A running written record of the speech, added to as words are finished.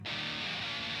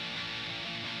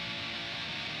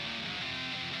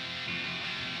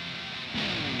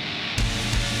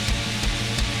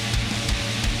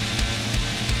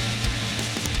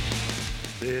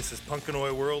This is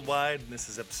Punkanoi Worldwide, and this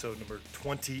is episode number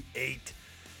 28.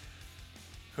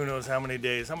 Who knows how many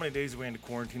days? How many days are we into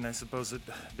quarantine? I suppose it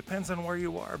depends on where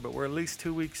you are, but we're at least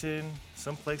 2 weeks in.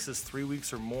 Some places 3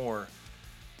 weeks or more.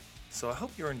 So I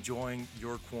hope you're enjoying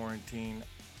your quarantine.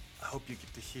 I hope you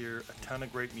get to hear a ton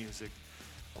of great music.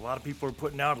 A lot of people are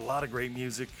putting out a lot of great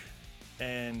music,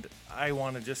 and I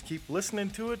want to just keep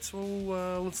listening to it, so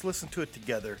let's listen to it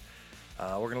together.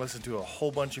 We're going to listen to a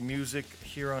whole bunch of music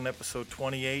here on episode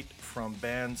 28 from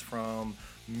bands from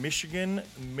Michigan,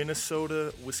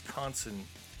 Minnesota, Wisconsin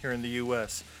here in the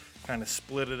U.S. Kind of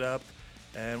split it up,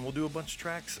 and we'll do a bunch of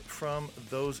tracks from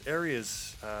those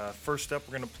areas. First up,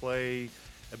 we're going to play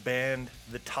a band,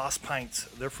 the Toss Pints.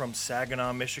 They're from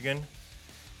Saginaw, Michigan.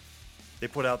 They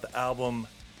put out the album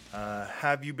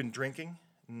Have You Been Drinking?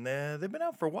 And they've been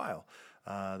out for a while.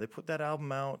 They put that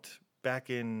album out back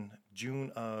in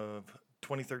June of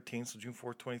 2013, so June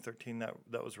 4th, 2013,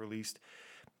 that was released.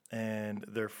 And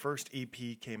their first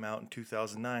EP came out in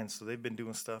 2009, so they've been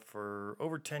doing stuff for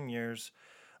over 10 years.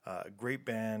 Great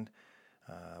band.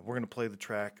 We're going to play the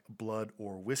track Blood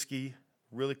or Whiskey.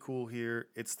 Really cool here.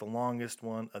 It's the longest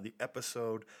one of the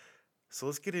episode. So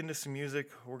let's get into some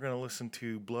music. We're going to listen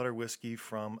to Blood or Whiskey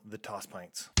from the Toss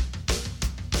Pints.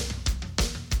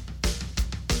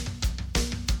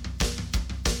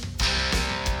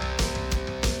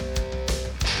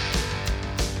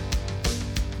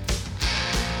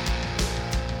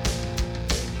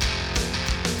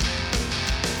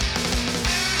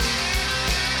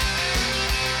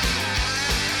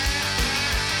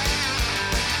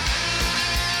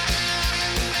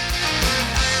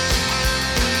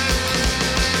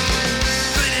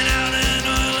 Cleaning out and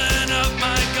oiling up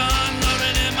my gun,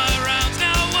 loading in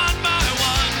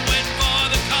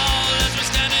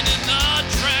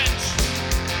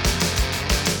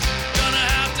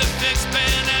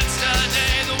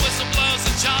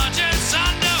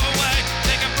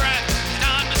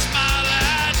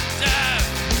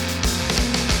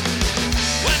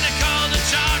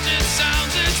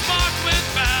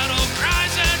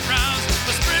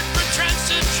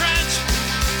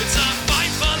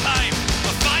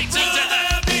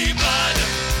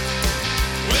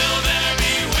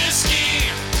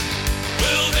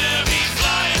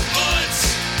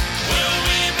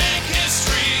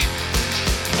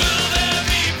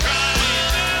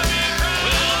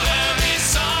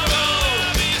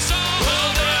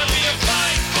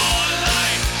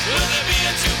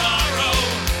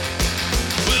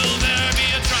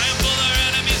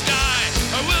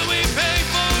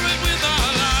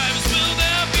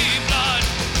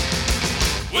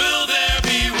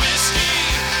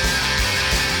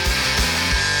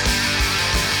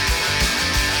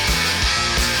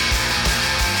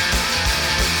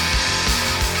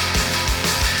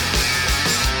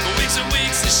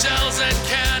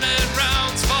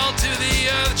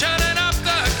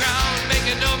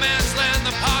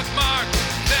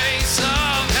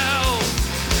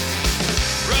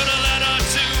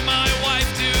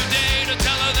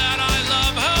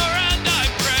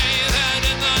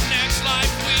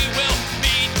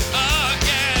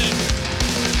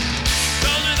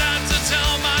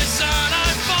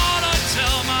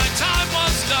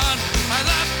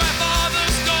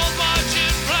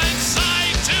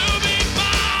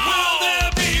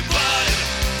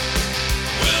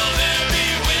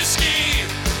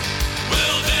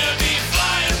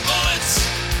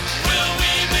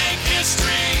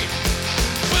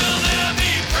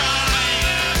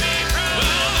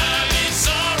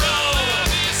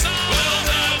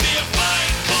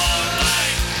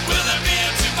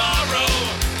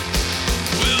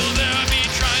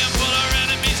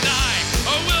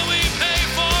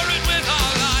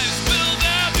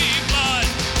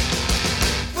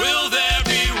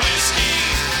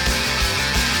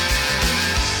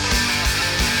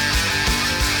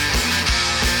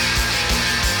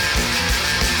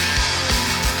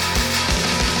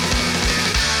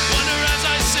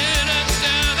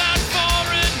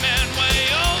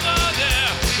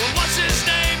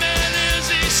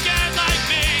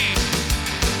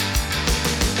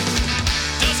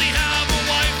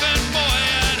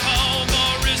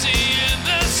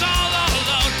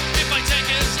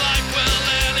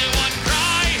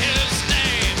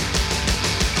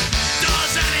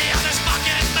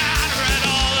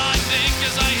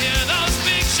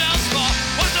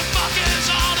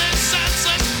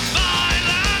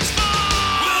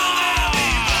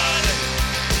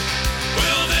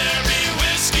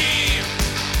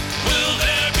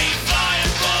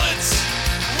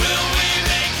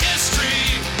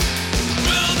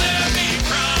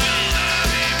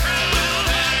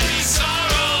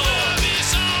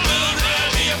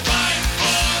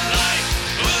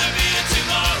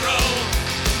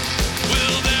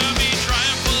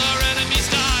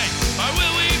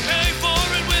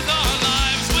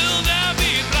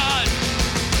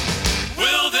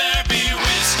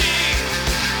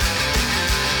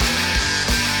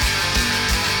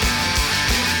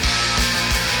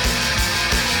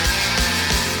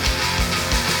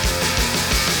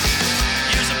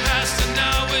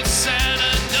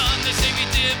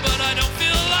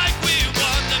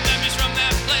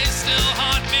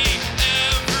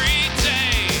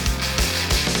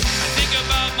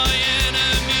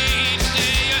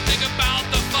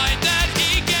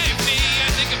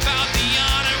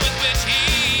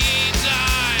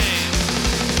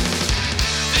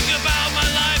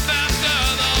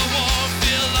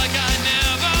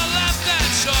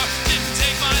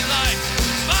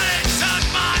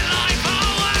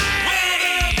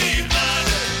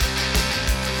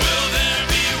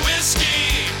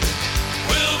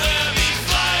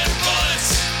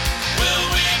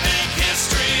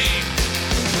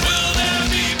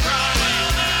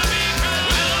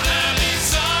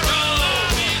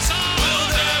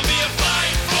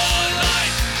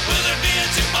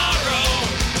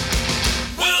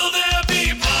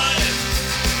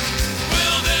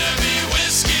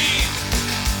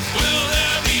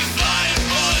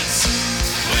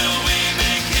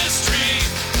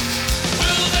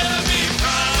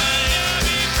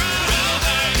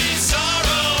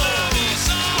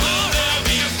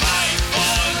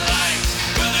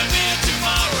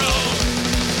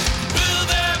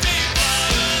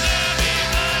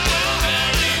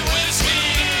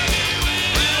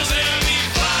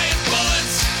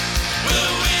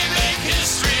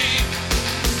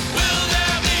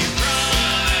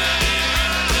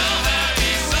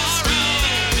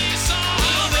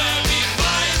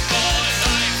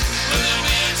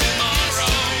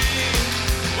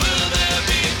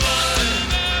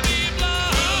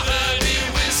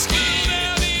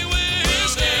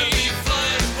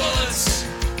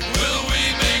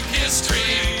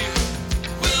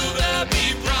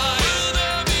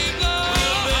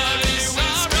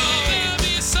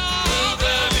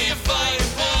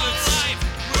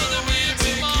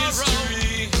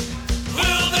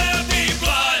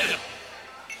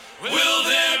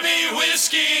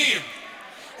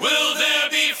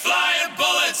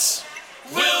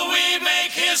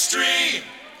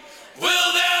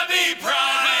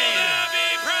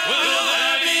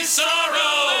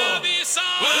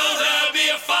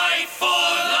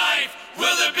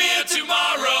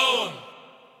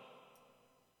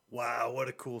What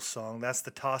a cool song. That's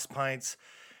the Toss Pints.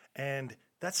 And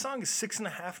that song is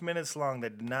 6.5 minutes long.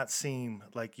 That did not seem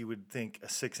like you would think a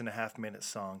 6.5 minute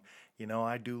song. You know,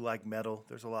 I do like metal.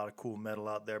 There's a lot of cool metal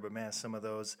out there, but man, some of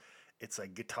those, it's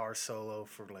like guitar solo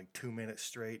for like 2 minutes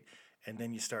straight. And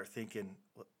then you start thinking,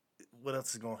 what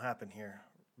else is going to happen here?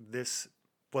 This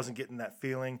wasn't getting that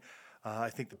feeling. I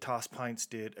think the Toss Pints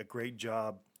did a great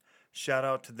job. Shout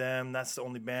out to them. That's the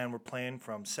only band we're playing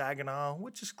from Saginaw,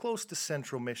 which is close to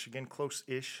Central Michigan,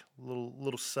 close-ish, a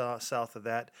little south of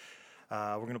that.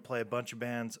 We're going to play a bunch of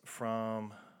bands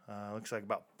from, looks like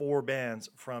about 4 bands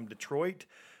from Detroit.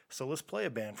 So let's play a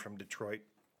band from Detroit.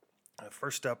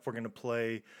 First up, we're going to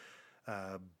play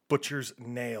Butcher's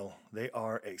Nail. They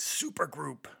are a super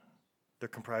group. They're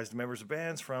comprised of members of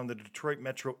bands from the Detroit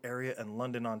metro area and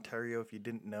London, Ontario. If you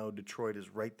didn't know, Detroit is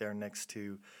right there next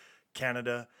to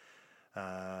Canada.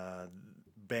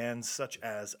 Bands such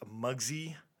as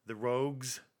Mugsy, The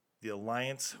Rogues, The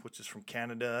Alliance, which is from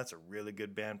Canada. That's a really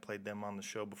good band. Played them on the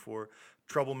show before.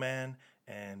 Trouble Man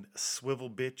and Swivel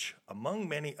Bitch, among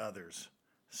many others.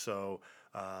 So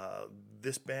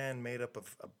this band made up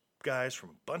of guys from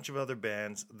a bunch of other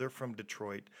bands. They're from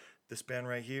Detroit. This band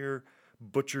right here,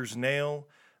 Butcher's Nail,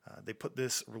 they put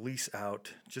this release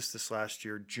out just this last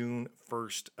year, June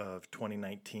 1st of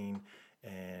 2019,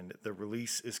 and the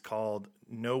release is called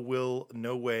No Will,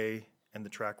 No Way, and the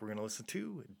track we're going to listen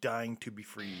to, Dying to Be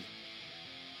Free.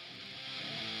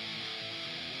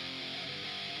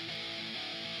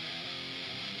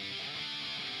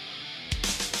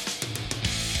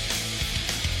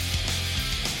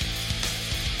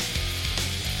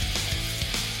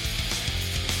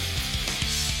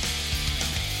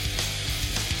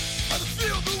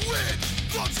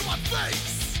 To my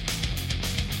face,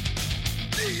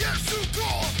 the air's too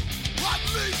cold. I'm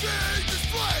leaving this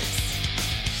place.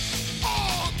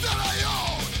 All that I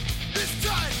own is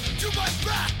tied to my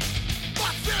back.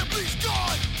 My family's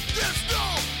gone. There's no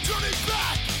turning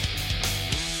back.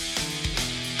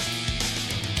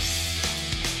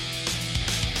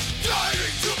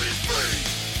 Dying to be free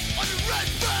on the red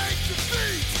bank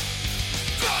defeat.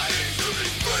 Dying to be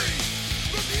free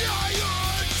from the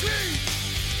iron teeth.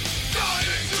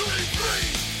 Dying to be free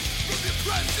from the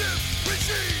oppressive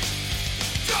regime.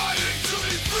 Dying to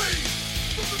be free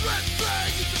from the red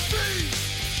flag and defeat.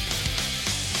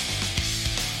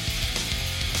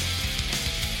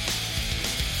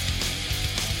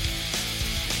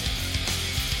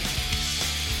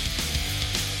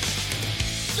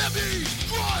 Let me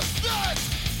cross that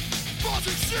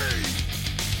Baltic Sea.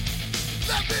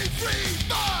 Let me free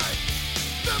my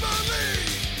family.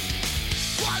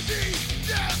 I need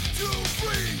them to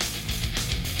breathe.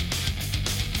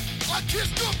 I kiss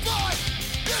goodbye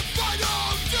if I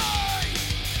don't die.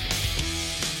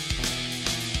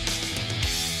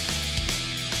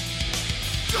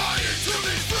 Dying to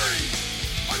be free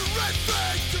on a red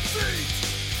flag defeat.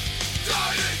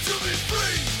 Dying to be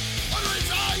free under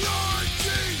its iron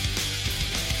teeth.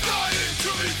 Dying to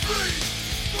be free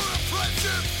for an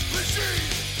oppressive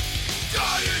regime.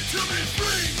 Dying to be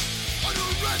free under a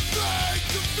red flag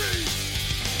defeat.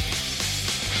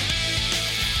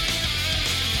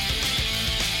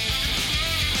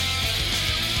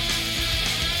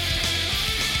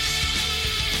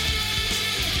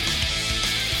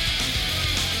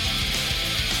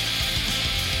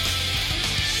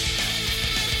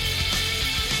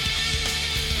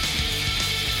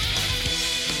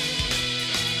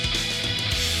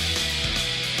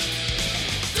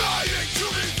 Dying to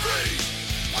be free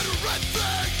under red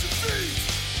flag defeat.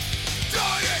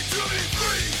 Dying to be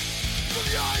free from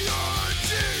the iron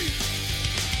teeth.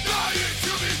 Dying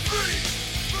to be free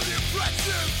from the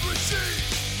oppressive regime.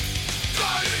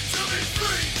 Dying to be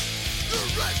free, the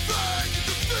red flag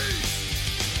defeat.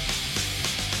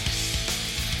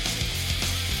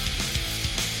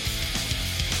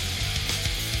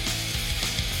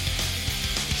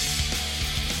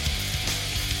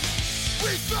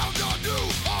 We found a new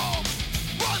home,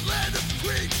 one land of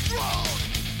Queen's throne,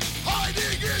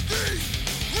 hiding in the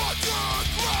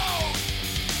underground,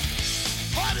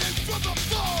 hiding from the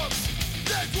bombs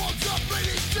that walls are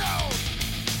raining down,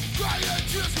 crying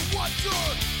tears of wonder.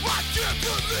 I can't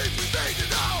believe we made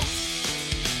it out.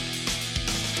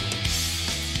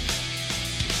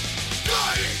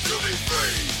 Dying to be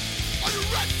free under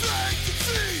red flag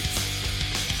defeat.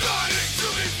 Dying to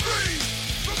be free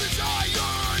from this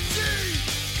iron teeth.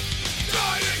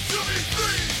 Dying to be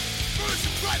free from this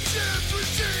oppressive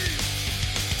regime.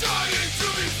 Dying to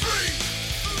be free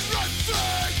from the red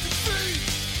flag defeat.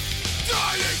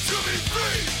 Dying to be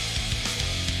free.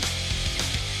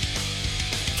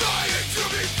 Dying to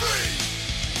be free.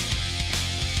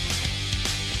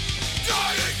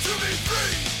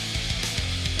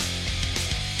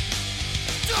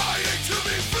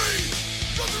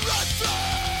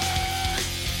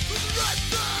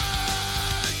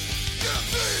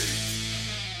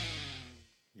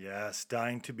 Yes,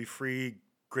 Dying to Be Free.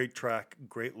 Great track,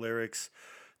 great lyrics.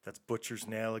 That's Butcher's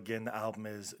Nail. Again, the album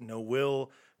is No Will,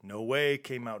 No Way.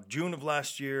 Came out June of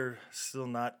last year. Still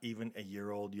not even a year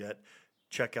old yet.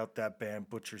 Check out that band,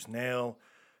 Butcher's Nail.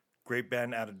 Great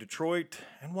band out of Detroit.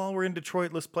 And while we're in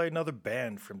Detroit, let's play another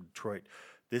band from Detroit.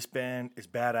 This band is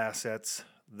Bad Assets.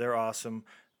 They're awesome.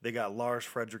 They got Lars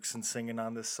Frederiksen singing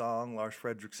on this song. Lars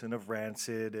Frederiksen of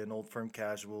Rancid and Old Firm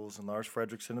Casuals, and Lars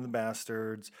Frederiksen of the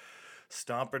Bastards.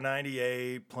 Stomper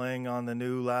 98 playing on the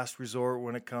new Last Resort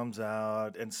when it comes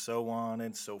out, and so on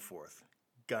and so forth.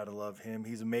 Gotta love him.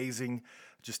 He's amazing.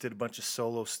 Just did a bunch of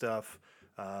solo stuff.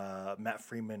 Matt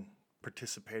Freeman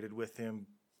participated with him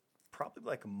probably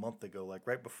like a month ago, like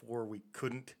right before we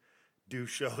couldn't do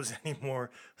shows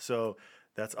anymore. So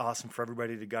that's awesome for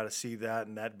everybody to got to see that,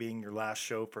 and that being your last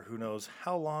show for who knows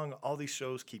how long. All these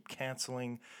shows keep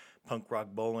canceling. Punk Rock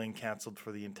Bowling canceled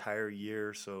for the entire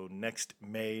year, so next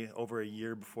May, over a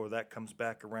year before that comes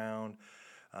back around.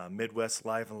 Midwest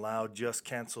Live and Loud just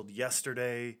canceled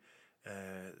yesterday.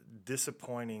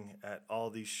 Disappointing at all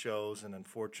these shows, and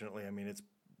unfortunately, I mean,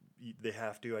 they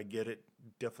have to. I get it.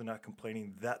 Definitely not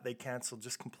complaining that they canceled,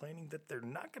 just complaining that they're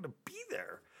not going to be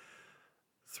there.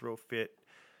 Throw fit.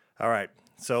 All right,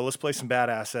 so let's play some Bad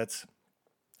Assets.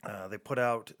 They put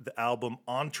out the album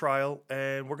On Trial,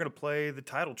 and we're going to play the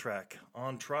title track,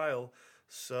 On Trial.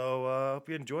 So hope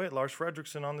you enjoy it. Lars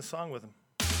Frederiksen on the song with him.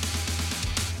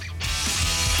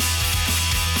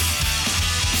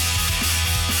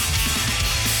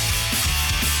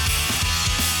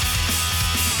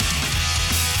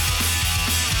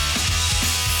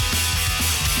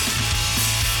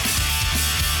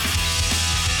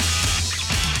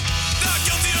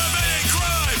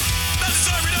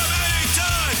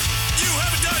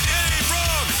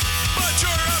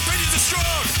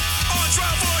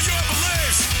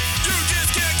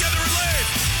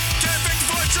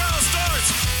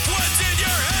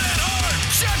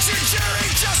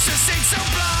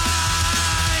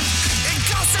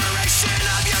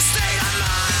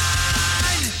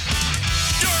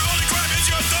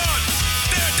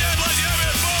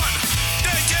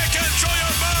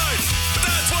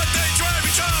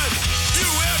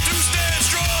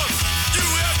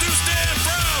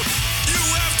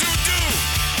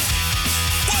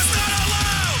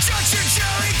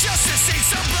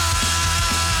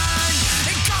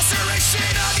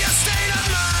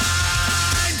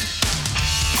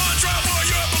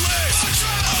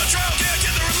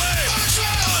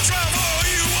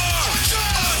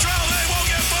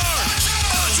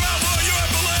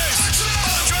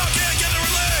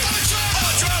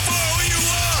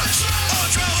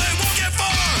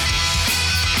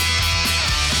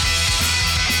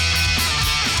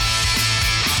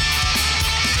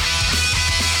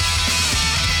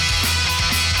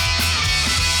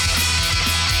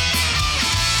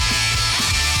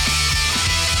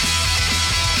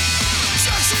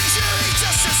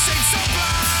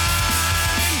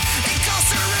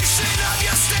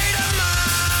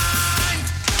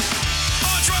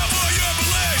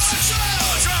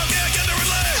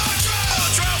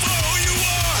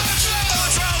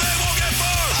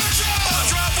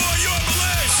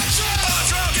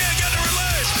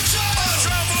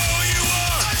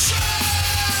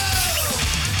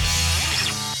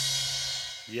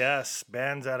 Yes,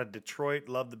 bands out of Detroit.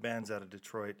 Love the bands out of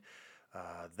Detroit.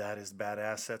 That is Bad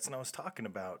Assets. And I was talking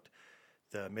about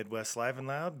the Midwest Live and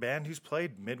Loud band who's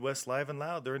played Midwest Live and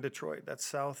Loud. They're in Detroit. That's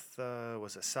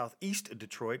southeast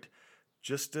Detroit,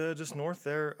 just north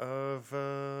there of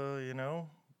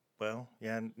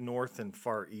north and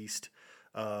far east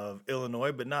of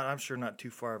Illinois, but not too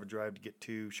far of a drive to get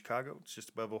to Chicago. It's just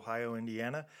above Ohio,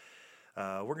 Indiana.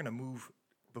 We're gonna move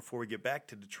before we get back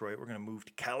to Detroit. We're gonna move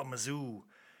to Kalamazoo,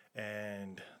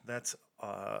 and that's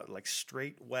like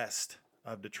straight west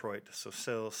of Detroit, so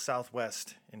still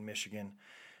southwest in Michigan.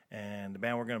 And the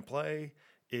band we're going to play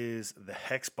is the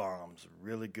Hex Bombs.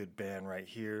 Really good band right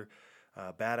here.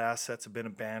 Bad Assets have been a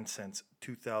band since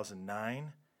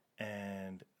 2009,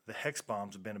 and the Hex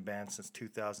Bombs have been a band since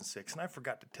 2006. And I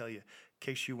forgot to tell you, in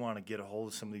case you want to get a hold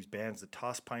of some of these bands, the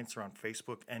Toss Pints are on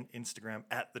Facebook and Instagram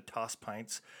at the Toss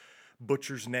Pints.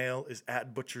 Butcher's Nail is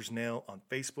at Butcher's Nail on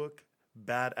Facebook.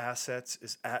 Bad Assets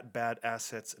is at Bad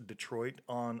Assets Detroit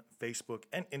on Facebook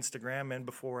and Instagram. And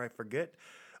before I forget,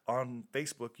 on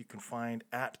Facebook you can find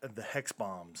at the Hex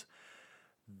Bombs.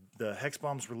 The Hex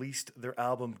Bombs released their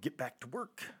album Get Back to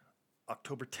Work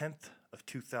October 10th of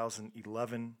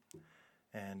 2011.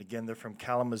 And again, they're from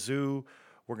Kalamazoo.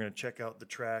 We're going to check out the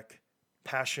track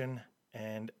Passion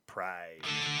and Pride.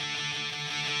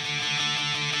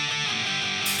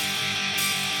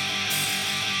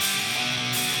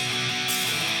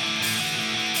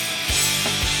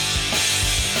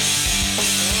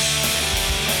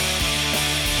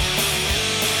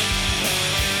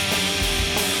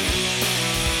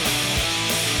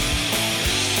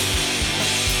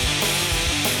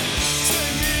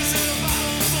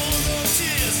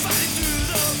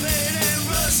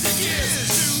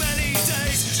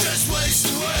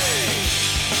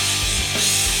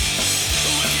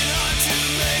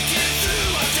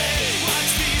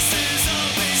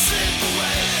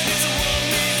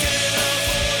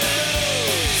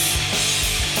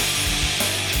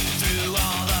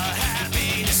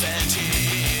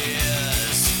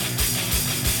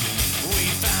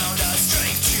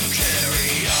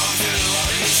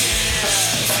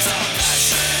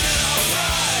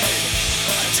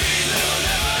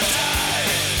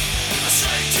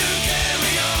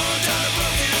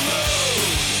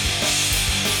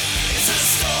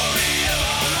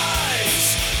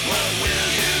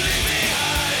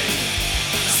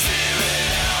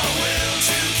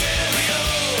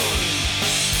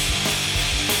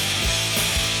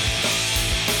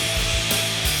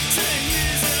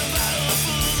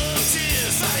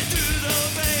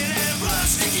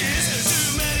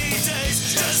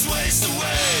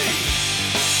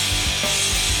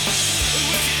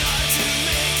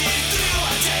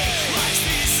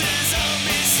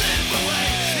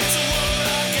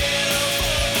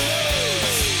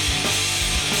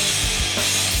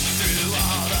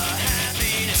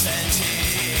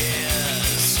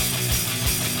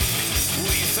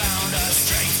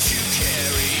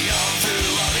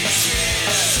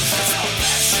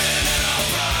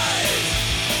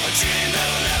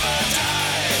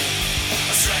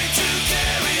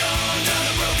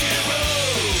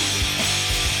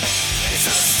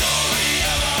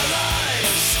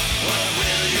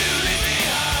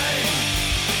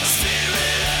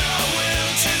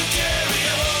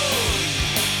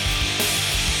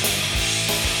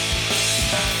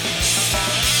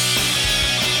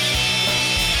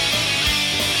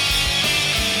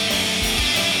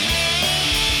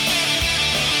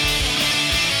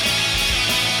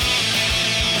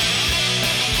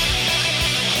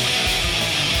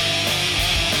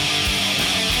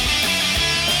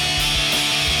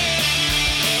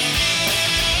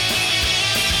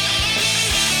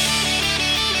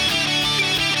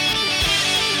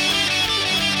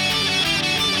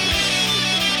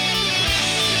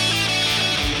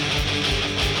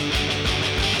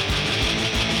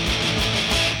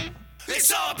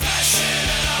 It's our passion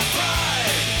and our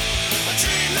pride, a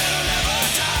dream that'll never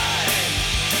die,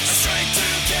 a strength to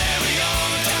carry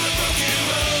on down a broken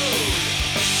road.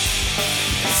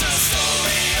 It's a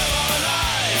story of our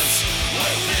lives,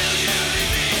 what will you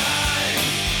leave behind?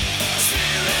 A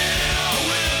spirit and our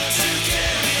will to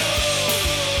carry on.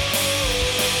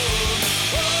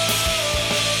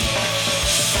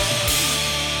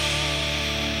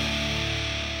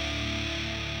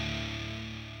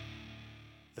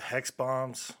 The Hex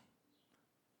Bombs.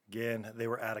 Again, they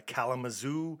were out of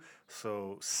Kalamazoo,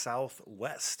 so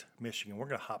southwest Michigan. We're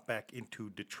going to hop back into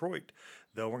Detroit,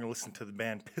 though. We're going to listen to the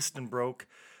band Piston Broke.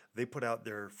 They put out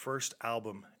their first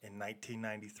album in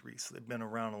 1993, so they've been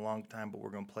around a long time, but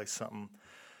we're going to play something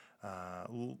a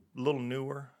little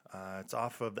newer. It's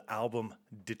off of the album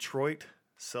Detroit,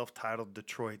 self-titled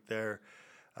Detroit there.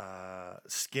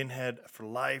 Skinhead for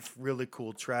Life, really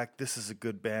cool track. This is a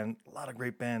good band. A lot of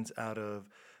great bands out of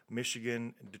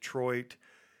Michigan, Detroit.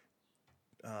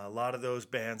 A lot of those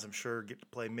bands, I'm sure, get to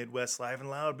play Midwest Live and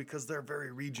Loud because they're very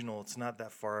regional. It's not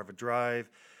that far of a drive.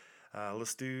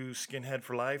 Let's do Skinhead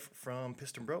for Life from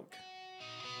Piston Broke.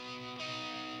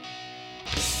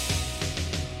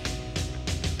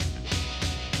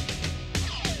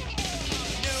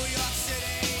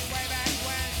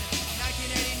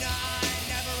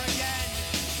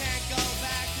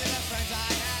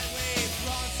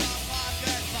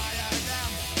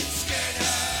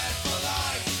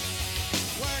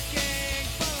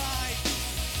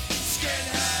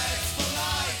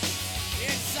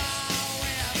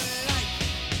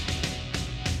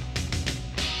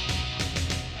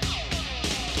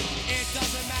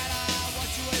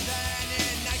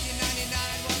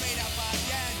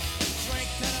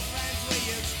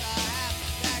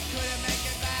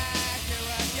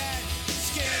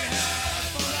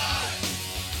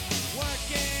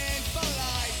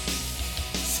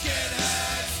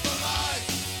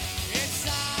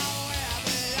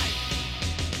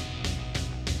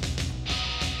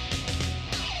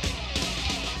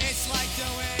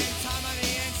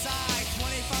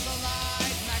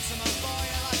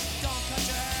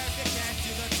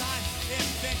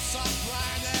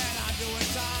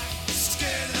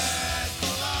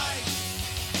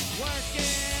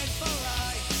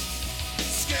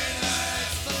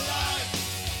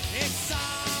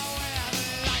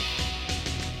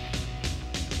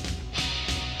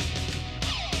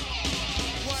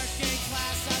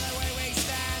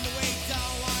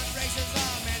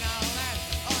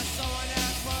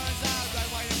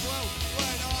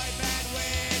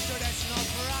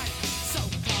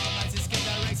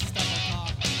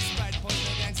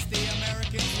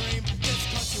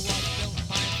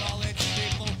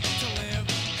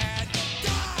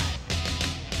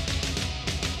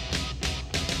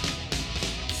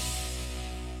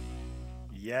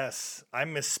 Yes, I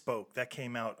misspoke.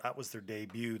 That was their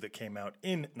debut that came out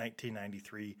in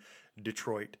 1993,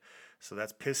 Detroit. So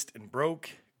that's Piston Broke.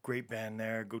 Great band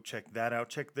there. Go check that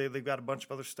out. They've got a bunch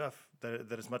of other stuff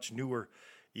that is much newer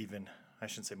even. I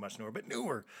shouldn't say much newer, but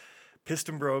newer.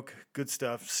 Piston Broke, good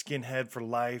stuff. Skinhead for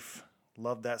Life.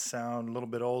 Love that sound. A little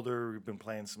bit older. We've been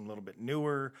playing some a little bit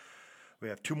newer. We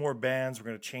have two more bands. We're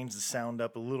going to change the sound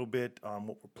up a little bit on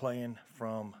what we're playing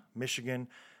from Michigan.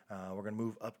 We're going to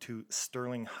move up to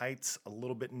Sterling Heights, a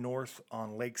little bit north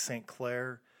on Lake St.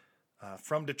 Clair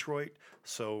from Detroit.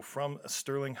 So from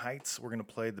Sterling Heights, we're going to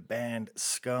play the band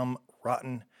Scum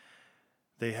Rotten.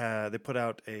 They put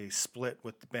out a split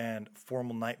with the band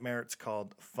Formal Nightmare. It's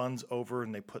called Fun's Over,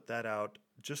 and they put that out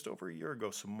just over a year ago,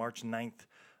 so March 9th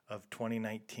of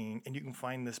 2019. And you can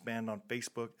find this band on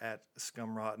Facebook at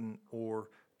Scum Rotten or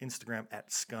Instagram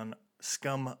at Scum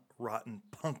Rotten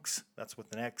Punks. That's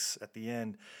with an X at the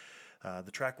end.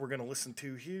 The track we're going to listen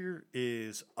to here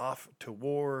is Off to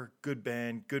War. Good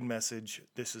band, good message.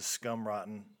 This is Scum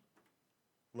Rotten.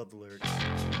 Love the lyrics.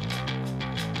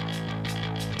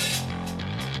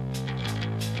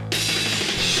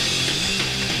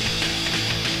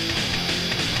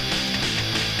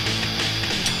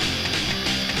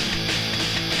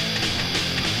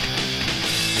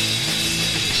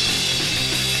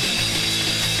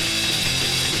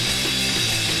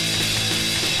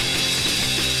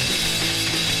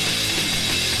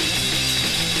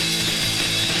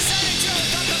 Saying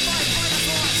truth, not the fight for the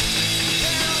force.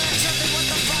 They're all accepting what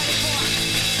they're fighting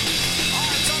for.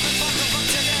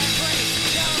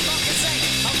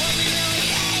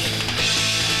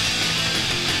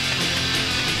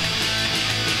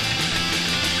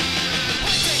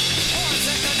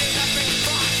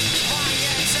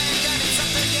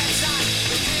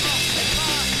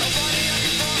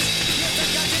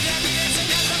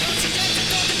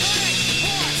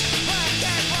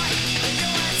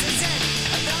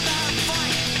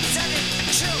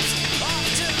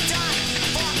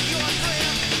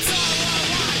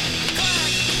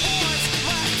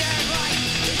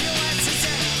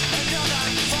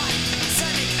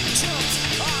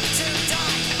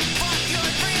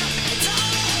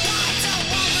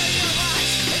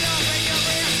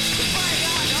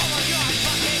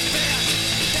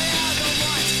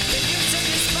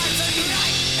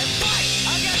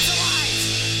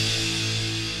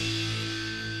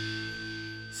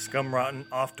 Scum Rotten,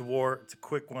 Off to War. It's a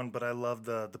quick one, but I love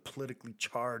the politically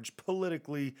charged,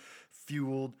 politically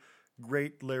fueled,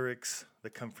 great lyrics that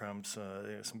come from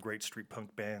some great street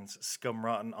punk bands. Scum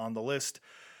Rotten on the list.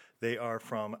 They are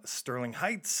from Sterling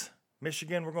Heights,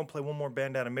 Michigan. We're going to play one more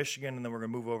band out of Michigan, and then we're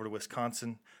going to move over to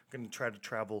Wisconsin. We're going to try to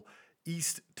travel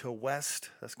east to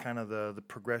west. That's kind of the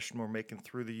progression we're making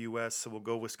through the U.S. So we'll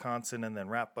go Wisconsin and then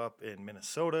wrap up in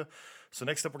Minnesota. So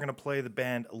next up, we're going to play the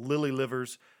band Lily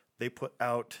Livers. They put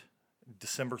out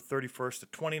December 31st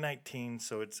of 2019,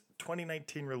 so it's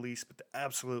 2019 release, but the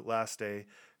absolute last day,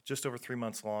 just over 3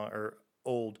 months long or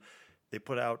old. They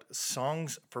put out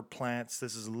Songs for Plants.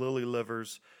 This is Lily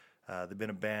Livers. They've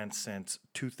been a band since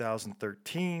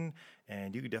 2013,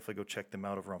 and you can definitely go check them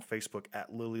out over on Facebook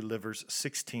at Lily Livers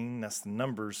 16. That's the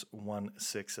numbers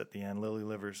 16 at the end. Lily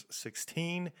Livers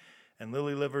 16. And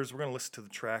Lily Livers, we're going to listen to the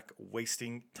track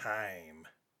Wasting Time.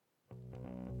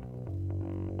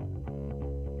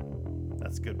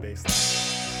 That's good bass line.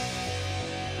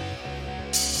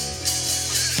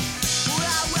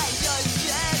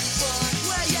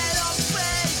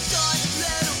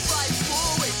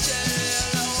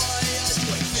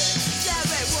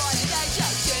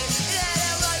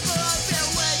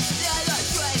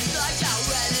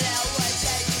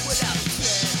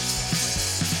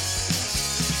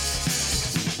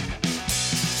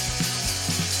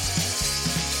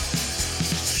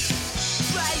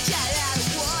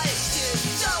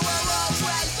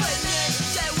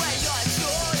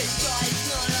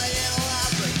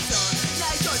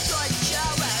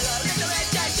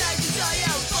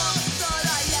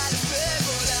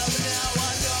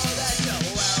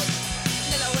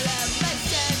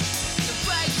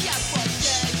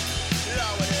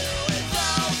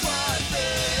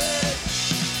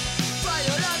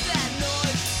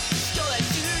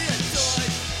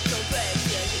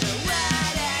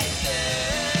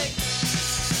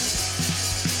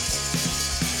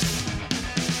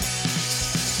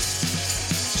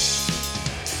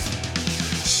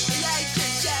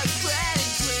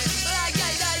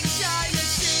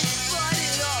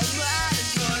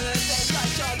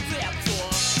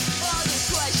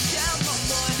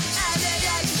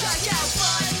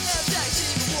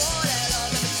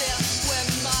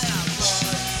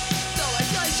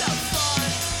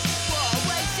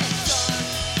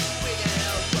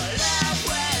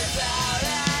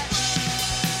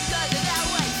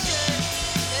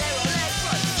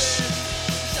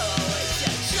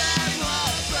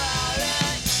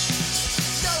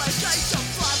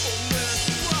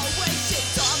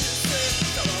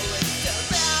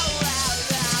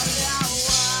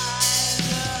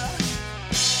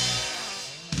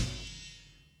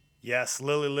 Yes,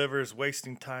 Lily Livers,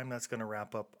 Wasting Time. That's going to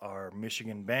wrap up our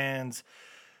Michigan bands.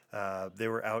 They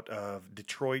were out of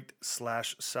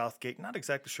Detroit/Southgate. Not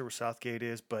exactly sure where Southgate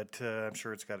is, but I'm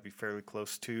sure it's got to be fairly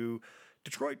close to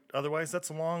Detroit. Otherwise, that's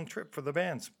a long trip for the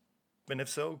bands. And if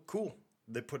so, cool.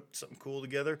 They put something cool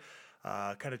together.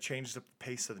 Kind of changed up the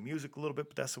pace of the music a little bit,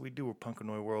 but that's what we do. We're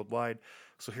Punkanoi Worldwide.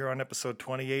 So here on episode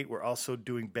 28, we're also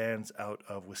doing bands out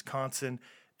of Wisconsin.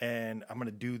 And I'm going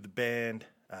to do the band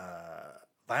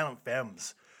Violent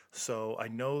Femmes. So I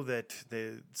know that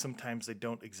sometimes they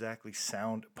don't exactly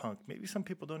sound punk. Maybe some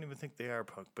people don't even think they are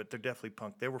punk, but they're definitely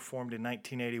punk. They were formed in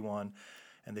 1981,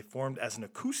 and they formed as an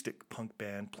acoustic punk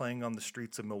band playing on the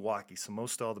streets of Milwaukee. So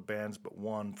most all the bands but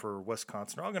one for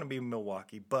Wisconsin are all going to be in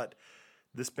Milwaukee. But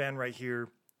this band right here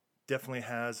definitely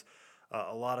has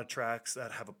a lot of tracks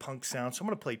that have a punk sound. So I'm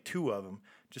going to play two of them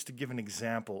just to give an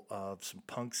example of some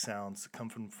punk sounds that come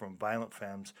from Violent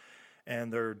Femmes.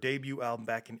 And their debut album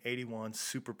back in 81,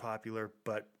 super popular,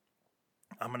 but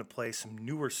I'm going to play some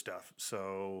newer stuff.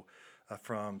 So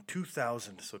from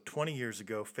 2000, so 20 years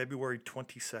ago, February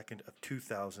 22nd of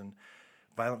 2000,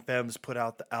 Violent Femmes put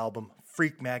out the album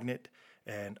Freak Magnet.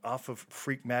 And off of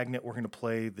Freak Magnet, we're going to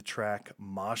play the track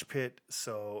Mosh Pit.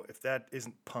 So if that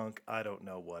isn't punk, I don't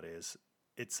know what is.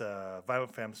 It's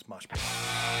Violent Femmes Mosh Pit.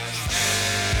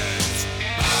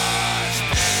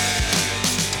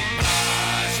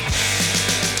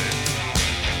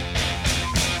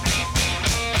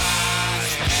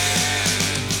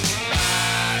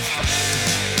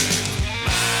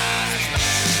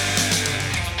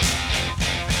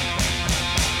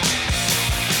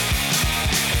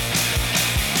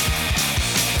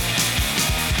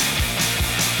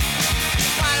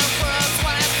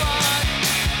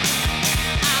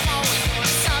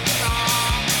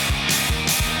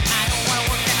 I don't wanna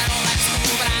work and I don't like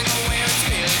school, but I know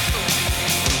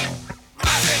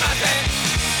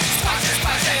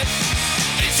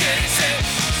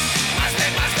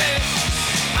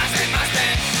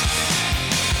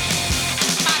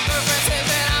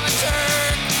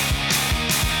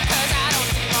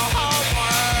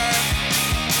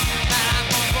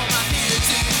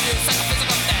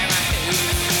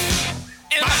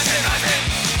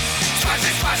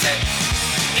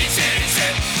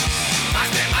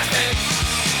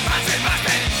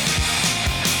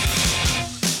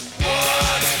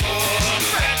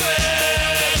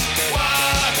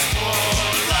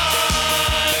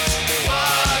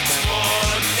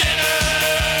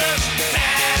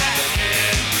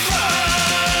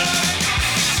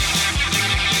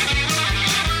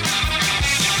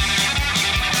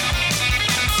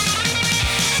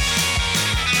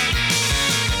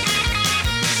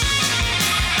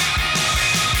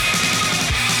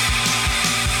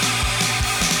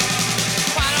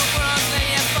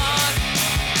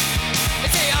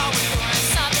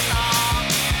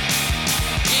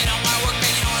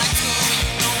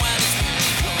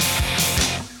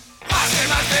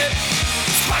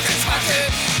it.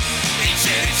 Eat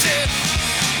shit, eat shit.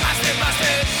 Mash it, mash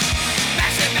it.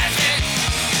 Mash it, mash it.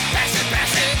 Bash it,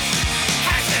 bash it.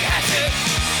 Hash it, hash it.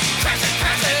 Crash it,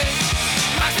 crash it.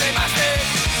 Mash it, mash it.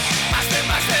 Mash it,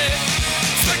 mash it.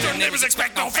 Expect your neighbors,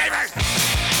 expect no favor.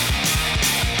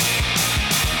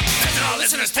 Attention all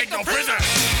listeners, take no prisoners.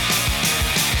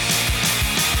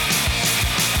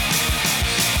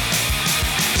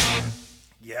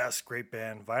 Yes, great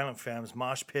band, Violent Femmes,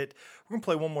 Mosh Pit. We're going to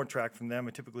play one more track from them.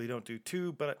 I typically don't do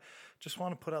two, but I just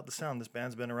want to put out the sound. This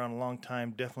band's been around a long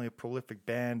time, definitely a prolific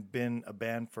band, been a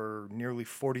band for nearly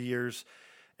 40 years,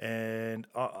 and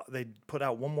they put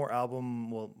out one more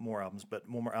album, well, more albums, but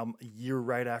one more album a year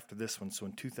right after this one. So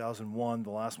in 2001,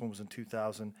 the last one was in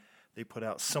 2000, they put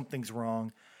out Something's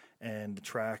Wrong, and the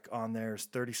track on there is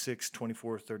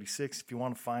 362436. If you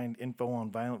want to find info on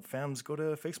Violent Femmes, go to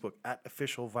Facebook at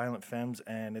Official Violent Femmes,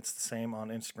 and it's the same on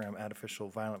Instagram at Official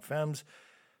Violent Femmes.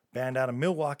 Band out of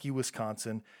Milwaukee,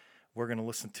 Wisconsin. We're going to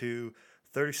listen to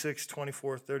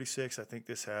 362436. I think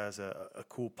this has a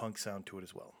cool punk sound to it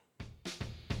as well.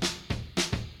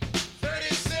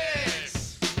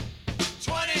 36,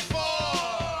 24,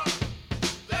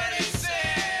 36.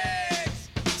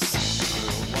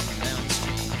 Walking down the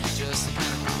street, just the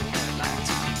kind of girl that liked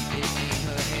to be big.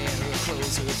 Her hair, her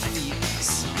clothes, her feet,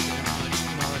 something much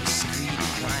more discreet.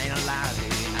 Crying aloud,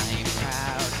 baby, I ain't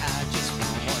proud. I just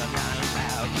want what I'm not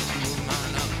allowed. Move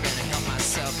on up and help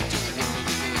myself do a world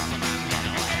of good for my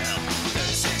mental health.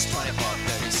 36, 24,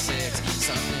 36.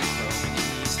 Something broken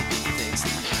needs to be fixed. I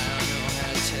don't know how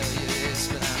to tell you this,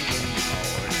 but I'm getting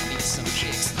bored. Need some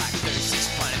kicks like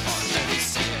 36, 24,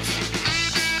 36.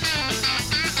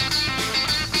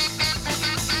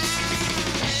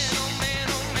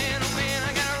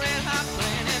 I got a red hot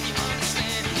plan, if you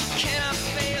understand. Cannot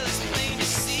fail, it's plain to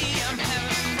see. I'm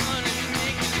having fun and you're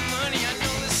making money. I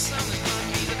know this summer's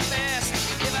gonna be the best.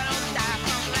 If I don't die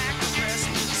from lack of rest,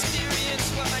 experience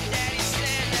what my daddy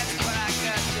said. That's what I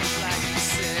got, just like he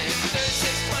said.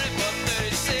 36, 24,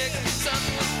 36.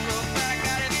 Something was broke, but I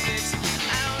got it fixed.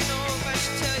 I don't know if I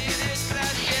should tell you this, but I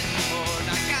was getting bored.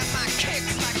 I got my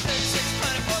kicks like 36,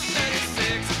 24,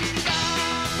 36.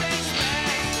 Something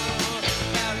special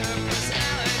about her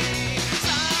personality.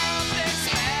 Something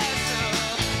special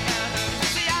about her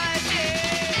physiology.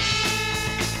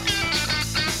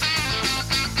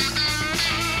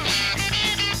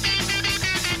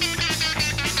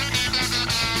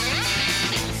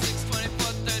 36,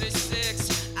 24,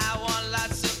 36. I want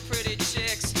lots of pretty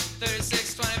chicks.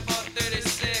 36, 24,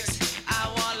 36. I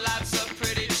want lots of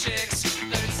pretty chicks.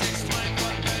 36,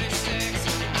 24, 36.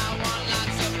 I want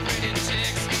lots of pretty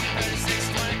chicks. 36,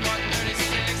 24,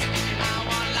 36. I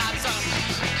want lots of.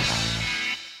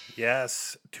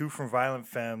 Yes, two from Violent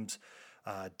Femmes.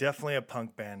 Definitely a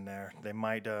punk band there. They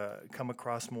might come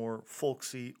across more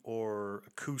folksy or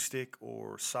acoustic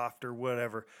or softer,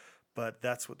 whatever, but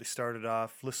that's what they started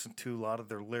off. Listen to a lot of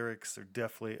their lyrics. They're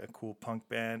definitely a cool punk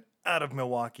band out of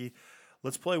Milwaukee.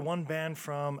 Let's play one band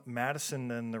from Madison,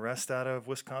 and the rest out of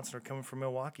Wisconsin are coming from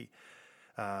Milwaukee.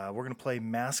 We're going to play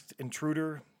Masked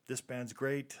Intruder. This band's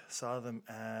great. Saw them,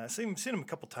 seen them a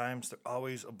couple times. They're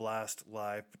always a blast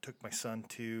live. Took my son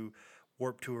to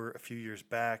Warped Tour a few years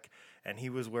back, and he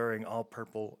was wearing all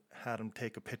purple. Had him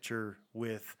take a picture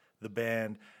with the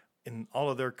band in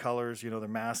all of their colors, their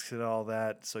masks and all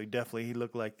that. So he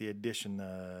looked like the Edition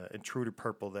Intruder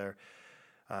purple there.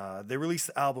 They released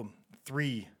the album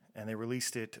 3, and they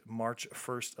released it March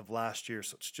 1st of last year,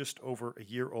 so it's just over a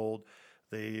year old.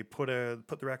 They put the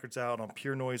records out on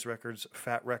Pure Noise Records,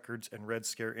 Fat Records, and Red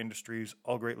Scare Industries,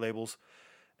 all great labels.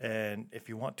 And if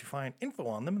you want to find info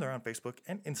on them, they're on Facebook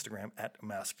and Instagram at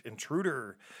Masked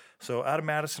Intruder. So out of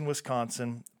Madison,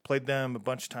 Wisconsin, played them a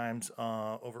bunch of times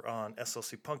over on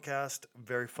SLC Punkcast.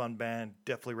 Very fun band.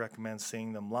 Definitely recommend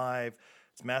seeing them live.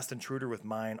 It's Masked Intruder with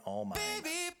Mine All Mine.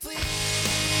 Baby, please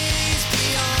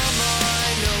be all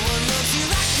mine. No one loves you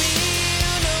like me.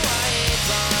 You know I ain't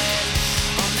blind.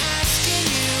 I'm asking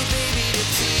you, baby, to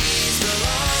please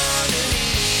belong to me.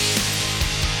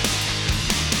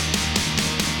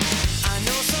 I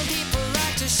know some people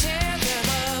like to share their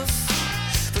love,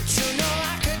 but you know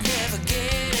I could never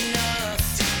get enough.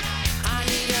 I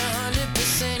need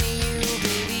 100% of you,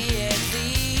 baby, at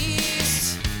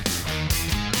least.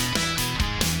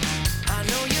 I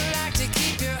know you like to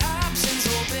keep your options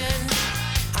open.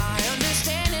 I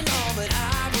understand and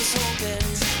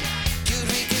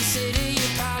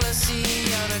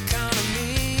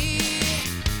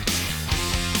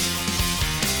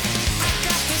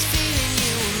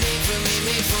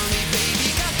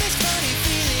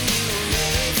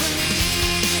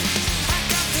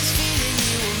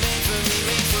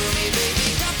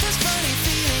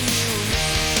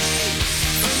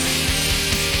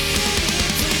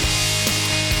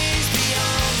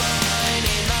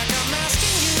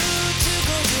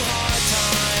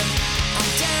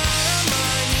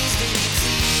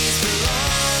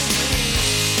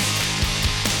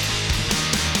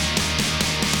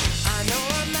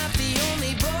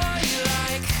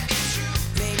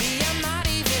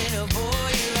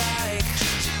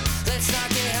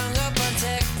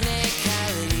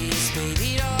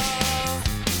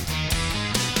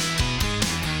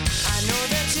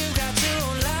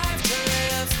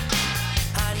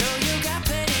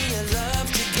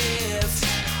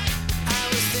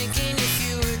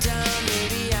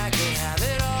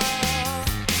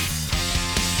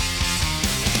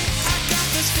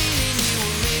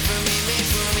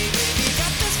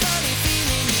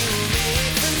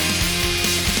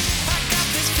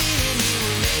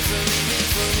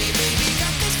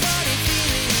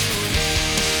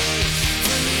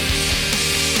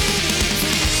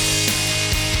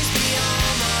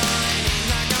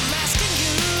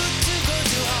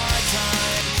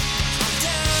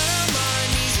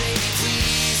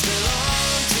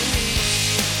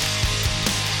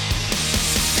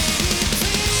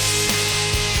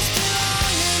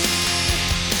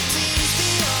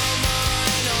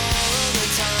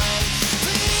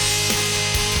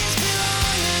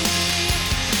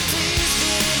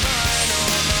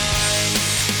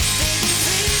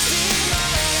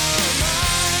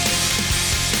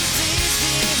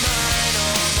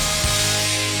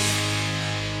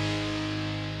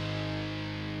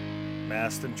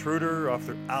Last Intruder off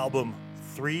their album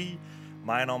 3,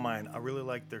 Mine All Mine. I really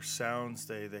like their sounds.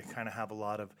 They kind of have a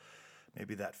lot of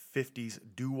maybe that 50s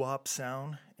doo-wop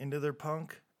sound into their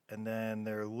punk. And then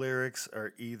their lyrics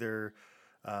are either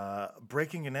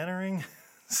breaking and entering,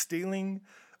 stealing,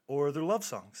 or their love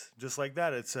songs. Just like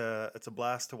that. It's a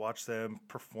blast to watch them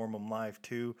perform them live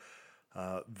too.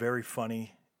 Very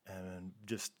funny and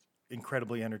just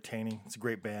incredibly entertaining. It's a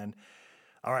great band.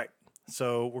 All right.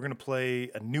 So we're going to play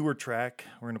a newer track.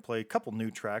 We're going to play a couple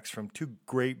new tracks from two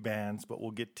great bands, but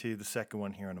we'll get to the second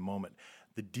one here in a moment.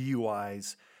 The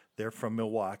DUIs, they're from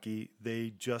Milwaukee.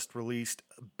 They just released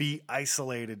Be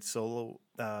Isolated solo.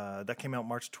 That came out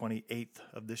March 28th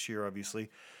of this year, obviously.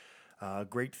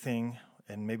 Great thing,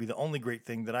 and maybe the only great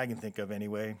thing that I can think of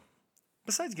anyway,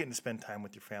 besides getting to spend time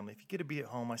with your family. If you get to be at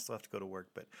home, I still have to go to work,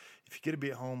 but if you get to be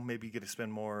at home, maybe you get to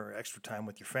spend more extra time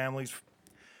with your families.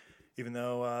 Even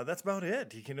though that's about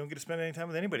it. You don't get to spend any time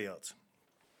with anybody else.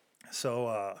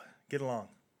 So get along.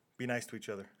 Be nice to each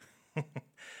other. All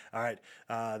right.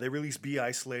 They released Be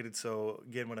Isolated. So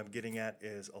again, what I'm getting at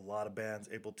is a lot of bands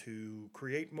able to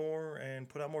create more and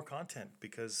put out more content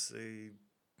because they,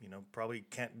 probably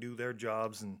can't do their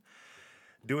jobs and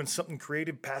doing something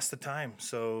creative past the time.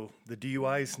 So the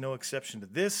DUI is no exception to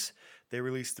this. They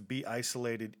released the Be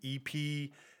Isolated EP.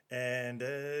 And,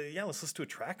 let's listen to a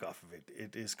track off of it.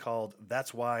 It is called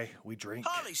That's Why We Drink.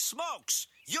 Holy smokes,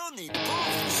 you need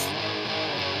booze.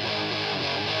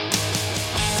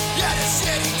 You had a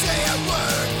shitty day at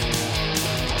work.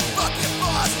 Fuck your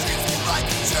boss, treats me like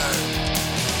a jerk.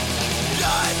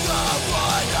 I'm the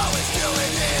one always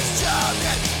doing his job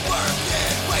and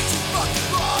working way too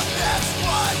fucking long. That's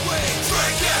why we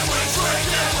drink and we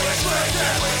drink and we drink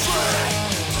and we drink.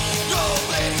 No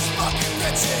ladies fucking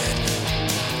bitching.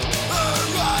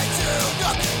 I do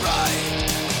nothing right.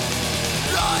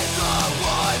 I'm the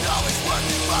one always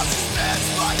working while she spends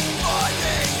my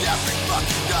money every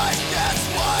fucking night. That's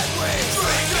why we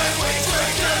drink and we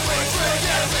drink and we drink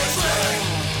and we drink.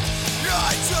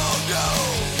 I don't know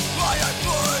why I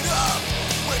put up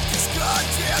with this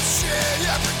goddamn shit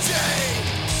every day.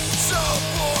 So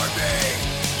pour me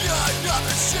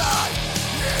another shot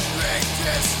and make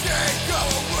this day go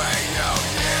away, oh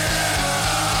yeah.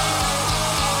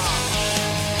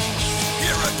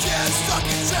 Again, stuck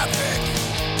in traffic.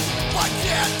 Why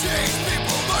can't these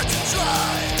people learn to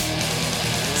drive?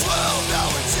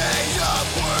 12-hour day of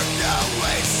work now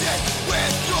wasted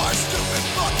with your stupid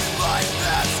fucking life.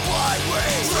 That's why we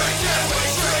drink and we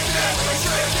drink and we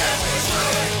drink and we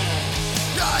drink.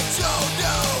 I don't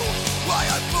know why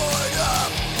I put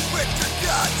up with your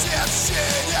goddamn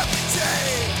shit every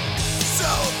day. So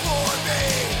pour me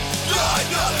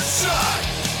another shot.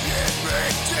 It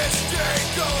make this day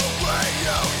go away,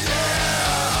 oh yeah.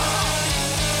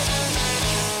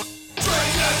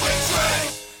 Drink and we drink,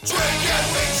 drink and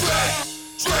we drink,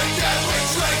 drink and we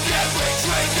drink and we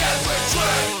drink and we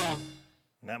drink.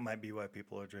 And that might be why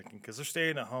people are drinking, because they're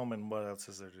staying at home, and what else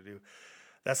is there to do?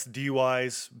 That's the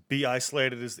DUIs. Be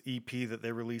Isolated is the EP that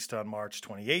they released on March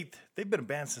 28th. They've been a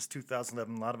band since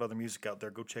 2011. A lot of other music out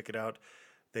there. Go check it out.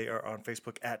 They are on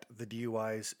Facebook at The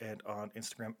DUIs and on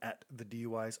Instagram at The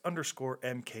DUIs_MKE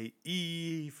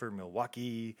for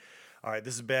Milwaukee. All right,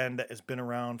 this is a band that has been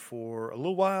around for a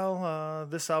little while.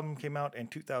 This album came out in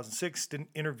 2006. Did an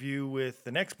interview with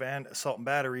the next band, Assault and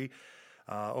Battery,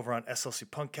 over on SLC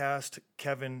Punkcast.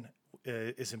 Kevin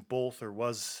is in both, or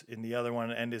was in the other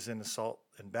one, and is in Assault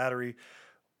and Battery.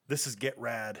 This is Get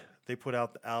Rad. They put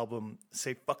out the album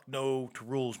Say Fuck No to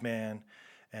Rules, Man.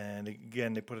 And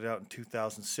again, they put it out in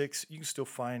 2006. You can still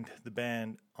find the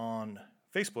band on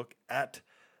Facebook at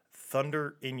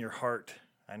Thunder in Your Heart.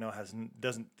 I know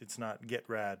it's not Get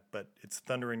Rad, but it's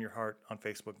Thunder in Your Heart on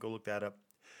Facebook. Go look that up.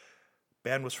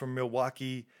 Band was from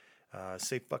Milwaukee.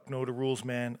 Say Fuck No to Rules,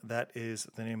 Man. That is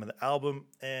the name of the album.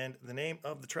 And the name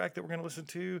of the track that we're going to listen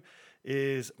to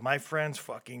is My Friends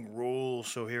Fucking Rule.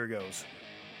 So here it goes.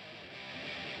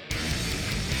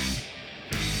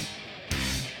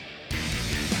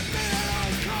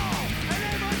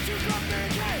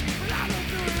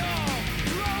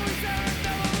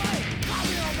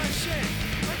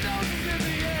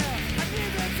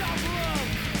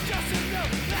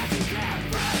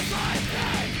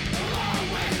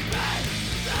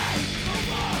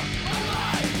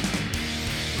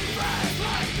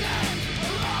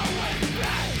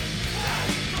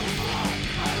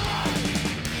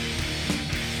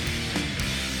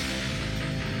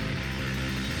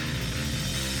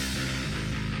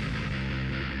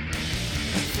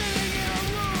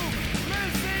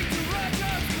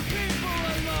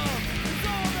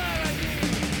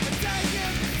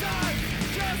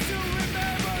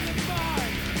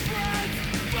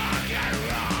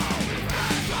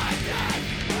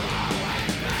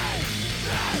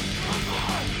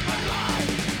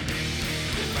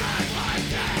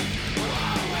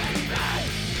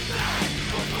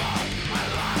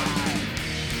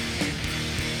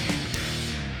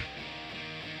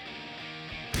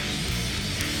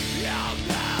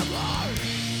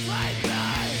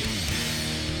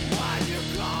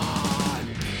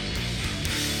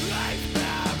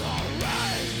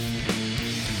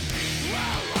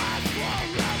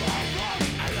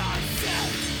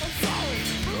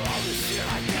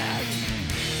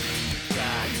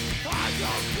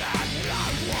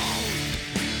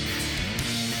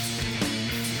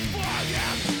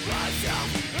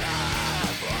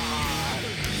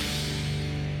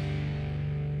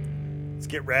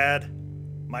 Get Rad.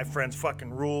 My friends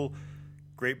fucking rule.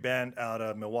 Great band out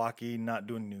of Milwaukee, not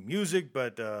doing new music,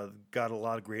 but got a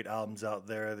lot of great albums out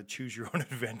there. The Choose Your Own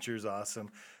Adventure is awesome.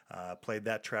 Played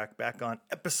that track back on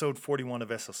episode 41 of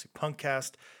SLC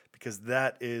Punkcast because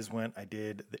that is when I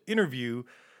did the interview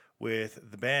with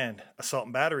the band Assault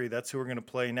and Battery. That's who we're going to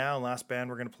play now. Last band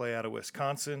we're going to play out of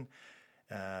Wisconsin.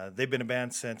 They've been a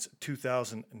band since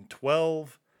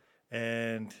 2012,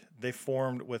 and they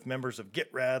formed with members of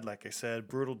Get Rad, like I said,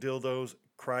 Brutal Dildos,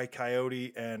 Cry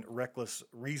Coyote, and Reckless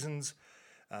Reasons.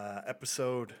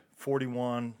 Episode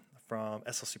 41 from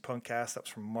SLC Punkcast. That was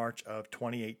from March of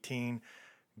 2018.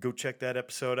 Go check that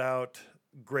episode out.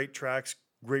 Great tracks,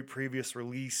 great previous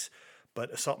release.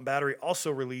 But Assault and Battery also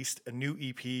released a new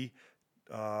EP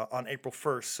on April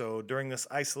 1st. So during this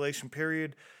isolation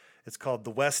period, it's called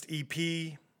The West EP.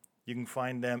 You can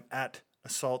find them at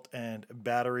Assault and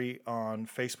Battery on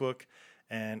Facebook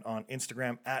and on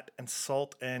Instagram at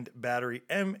Assault and Battery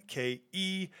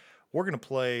MKE. We're going to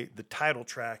play the title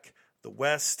track, The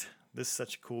West. This is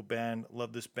such a cool band.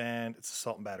 Love this band. It's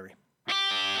Assault and Battery.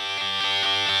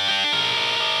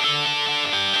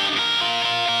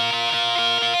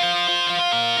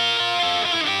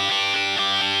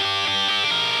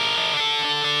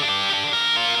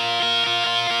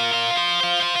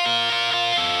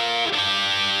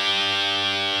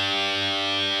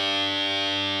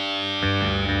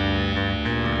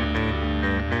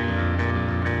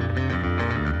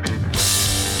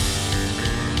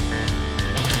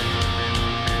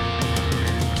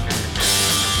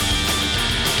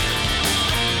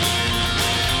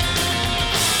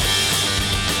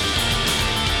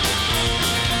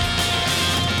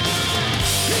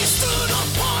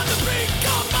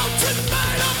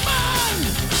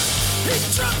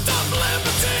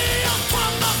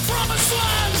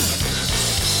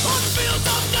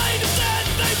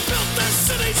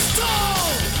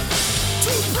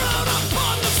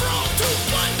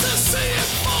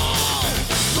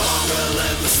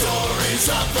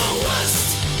 Of the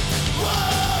West,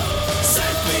 whoa.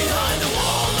 Safe behind the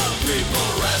wall, the people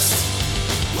rest.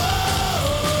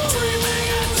 Whoa. Dreaming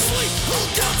and asleep, who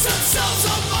counts themselves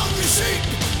among the sheep?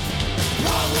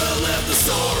 Long will live the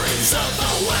stories of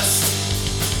the West.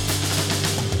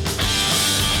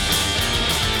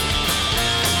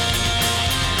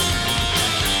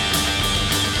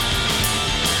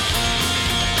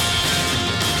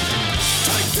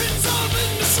 Titans of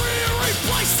industry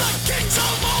replace the kings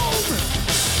of old.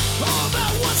 All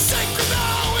that was sacred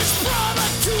now is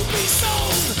product to be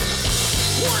sold.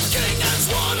 Working as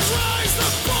one rise, the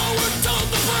forward told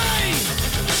the prey.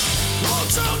 All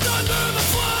drowned under the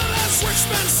flood as rich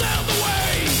men sailed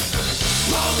away.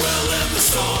 Long will live the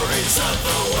stories of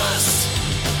the West.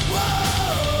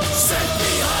 Whoa. Safe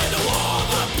behind a wall,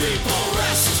 the people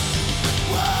rest.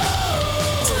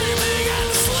 Whoa. Dreaming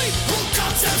and asleep, who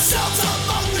counts themselves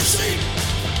among the sheep?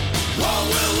 Long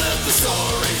will live the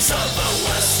stories of the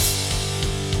West.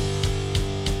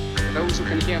 Those who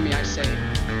can hear me, I say,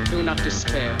 do not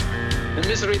despair. The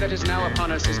misery that is now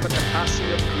upon us is but the passing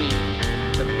of greed.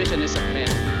 The bitterness of men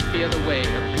fear the way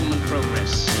of human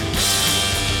progress.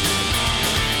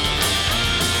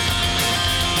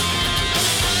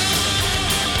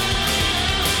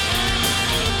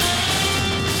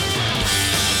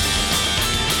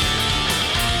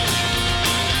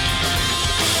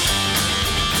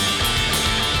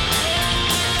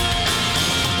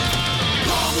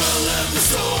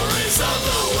 Stories of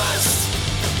the West.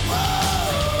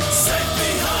 Whoa. Safe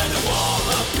behind a wall,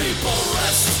 the people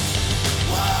rest.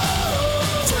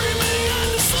 Whoa. Dreaming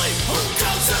and asleep, who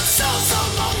counts themselves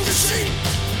among the sheep?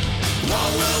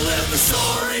 Long will live the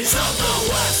stories of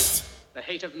the West. The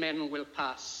hate of men will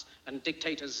pass, and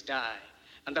dictators die.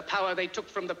 And the power they took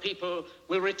from the people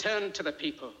will return to the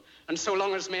people. And so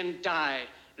long as men die,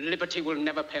 liberty will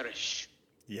never perish.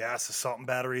 Yes, Assault and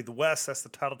Battery, The West. That's the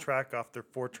title track off their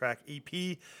 4-track EP,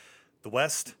 The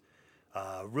West.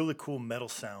 Really cool metal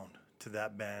sound to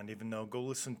that band, even though go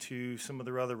listen to some of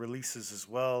their other releases as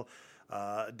well.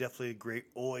 Definitely a great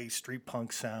oi street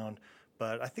punk sound,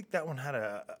 but I think that one had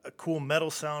a cool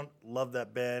metal sound. Love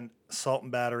that band, Assault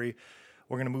and Battery.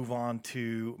 We're going to move on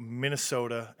to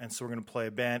Minnesota, and so we're going to play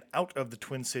a band out of the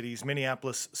Twin Cities,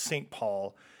 Minneapolis, St.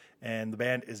 Paul, and the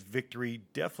band is Victory.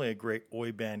 Definitely a great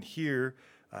oi band here.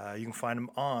 You can find them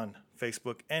on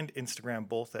Facebook and Instagram,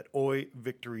 both at Oi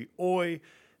Victory Oi.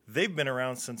 They've been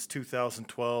around since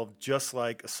 2012, just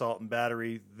like Assault and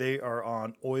Battery. They are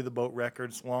on Oi the Boat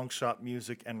Records, Long Shot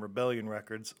Music, and Rebellion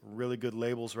Records. Really good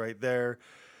labels right there.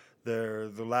 Their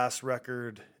last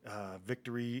record,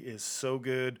 Victory, is so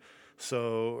good.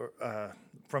 So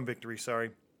from Victory,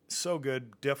 sorry, so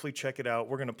good. Definitely check it out.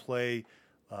 We're gonna play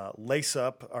Lace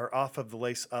Up, or off of the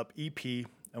Lace Up EP,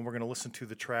 and we're going to listen to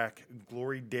the track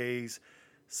Glory Days.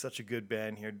 Such a good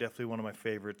band here. Definitely one of my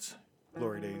favorites.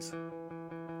 Glory Days.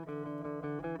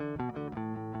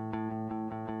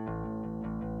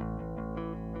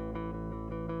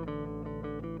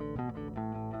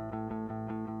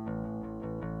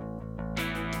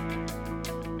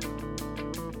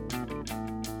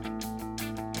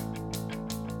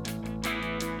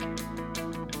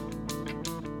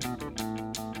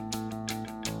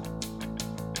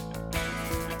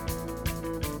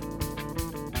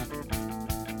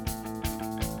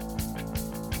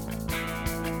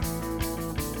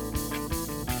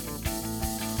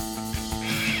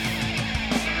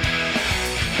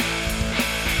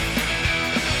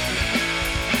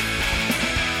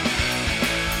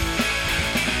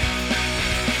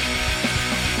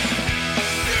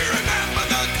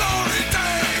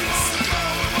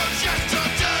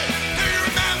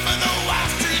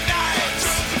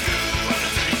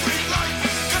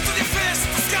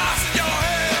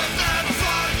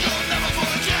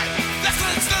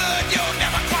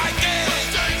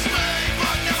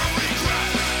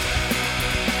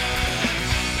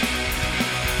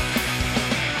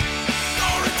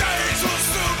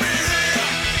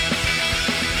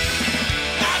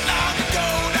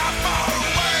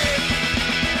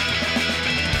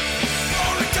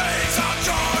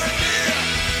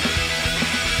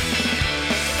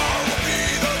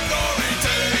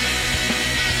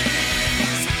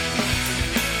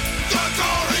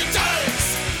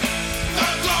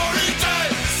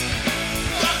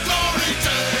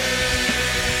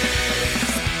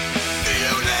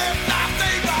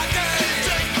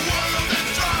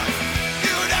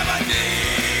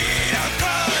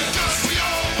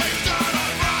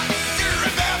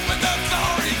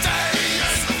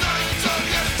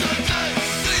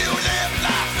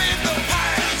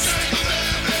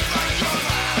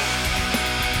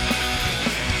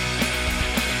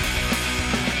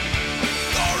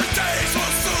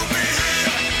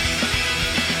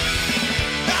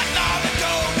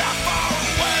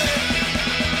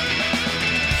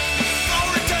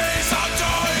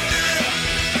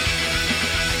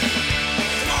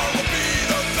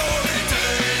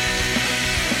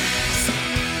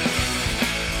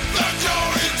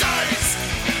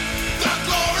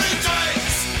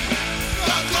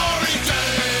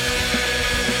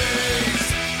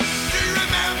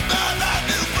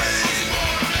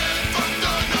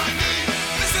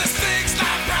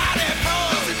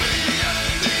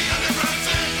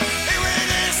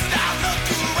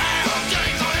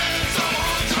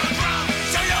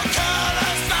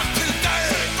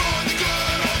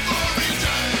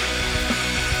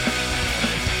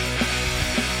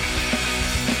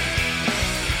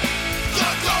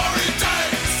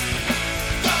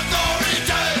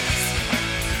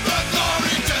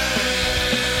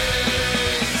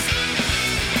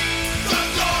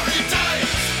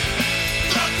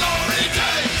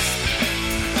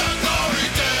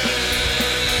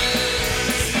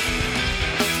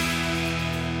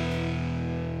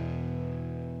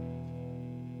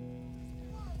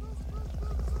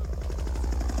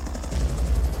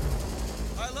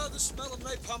 smell of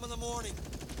napalm in the morning.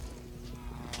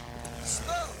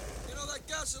 Smell! You know that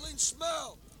gasoline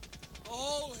smell? The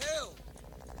whole hill.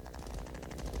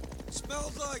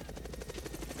 Smells like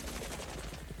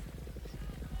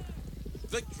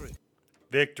victory.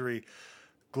 Victory.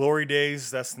 Glory Days,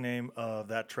 that's the name of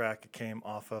that track. It came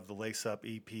off of the Lace Up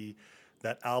EP.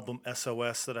 That album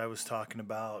SOS that I was talking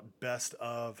about, best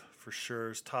of for sure,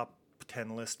 is top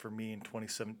 10 list for me in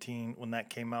 2017 when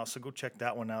that came out. So go check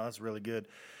that one out. That's really good.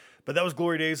 But that was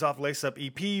Glory Days off Lace Up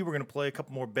EP. We're going to play a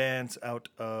couple more bands out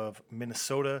of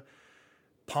Minnesota.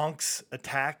 Punks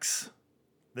Attacks.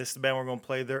 This is the band we're going to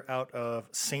play. They're out of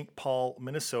St. Paul,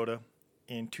 Minnesota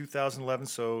in 2011.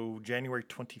 So January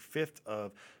 25th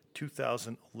of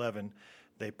 2011,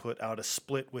 they put out a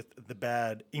split with the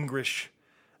band English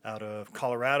out of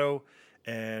Colorado,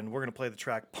 and we're going to play the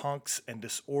track Punks and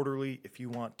Disorderly. If you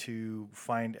want to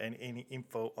find any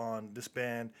info on this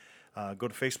band, go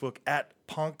to Facebook at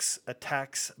Punks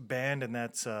Attacks Band, and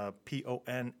that's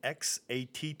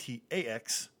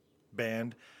PONXATTAX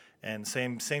Band, and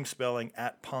same spelling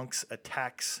at Punks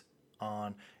Attacks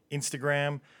on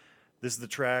Instagram. This is the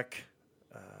track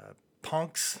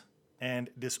Punks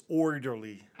and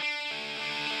Disorderly.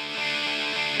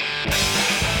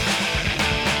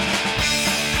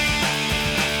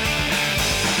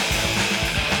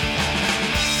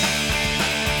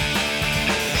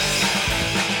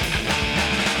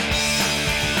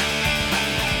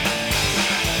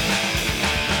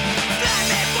 Black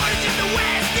man footage in the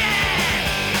West End.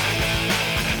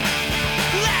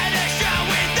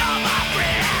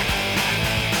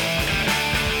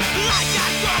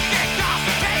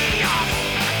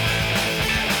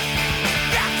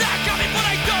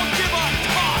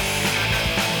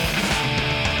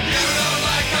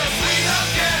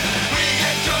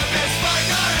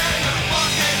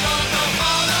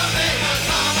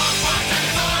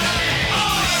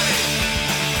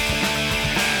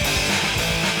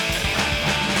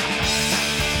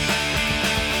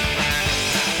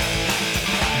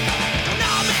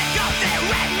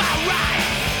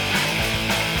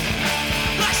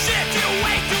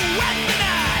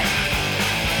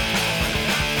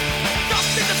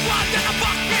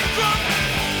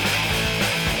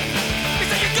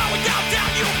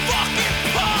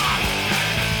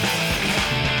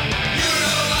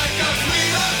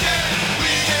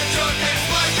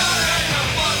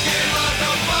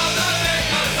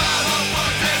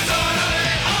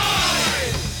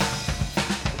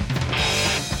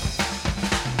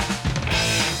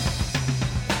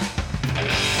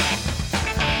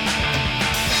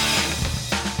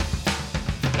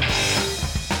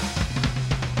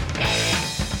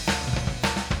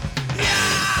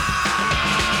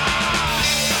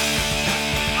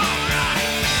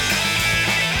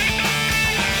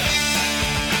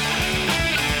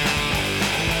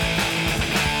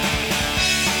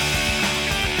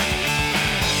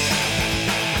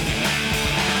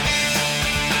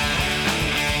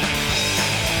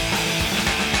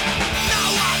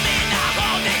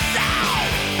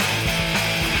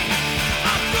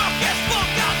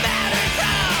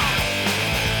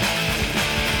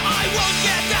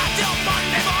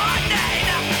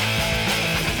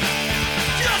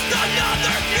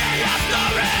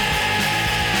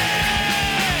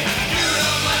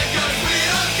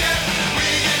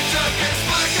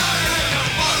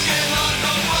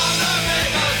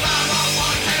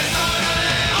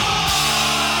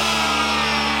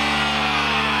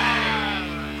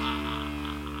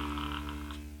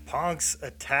 Punks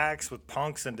Attacks with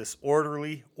Punks and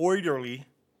Disorderly. Orderly.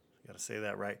 Got to say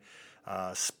that right.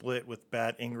 Split with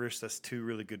Bad English. That's two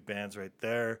really good bands right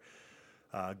there.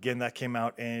 Again, that came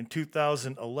out in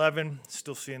 2011.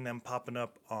 Still seeing them popping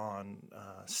up on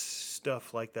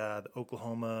stuff like that.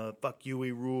 Oklahoma, Fuck You,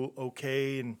 We Rule,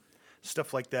 OK, and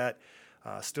stuff like that.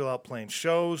 Still out playing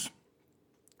shows.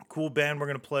 Cool band. We're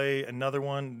going to play another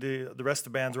one. The rest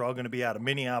of the bands are all going to be out of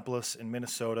Minneapolis and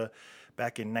Minnesota.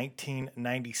 Back in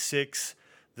 1996,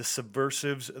 the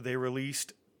Subversives, they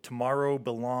released Tomorrow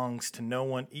Belongs to No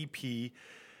One EP.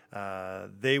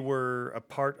 They were a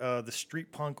part of the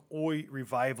street punk oi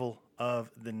revival of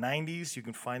the 90s. You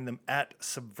can find them at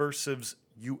Subversives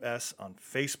US on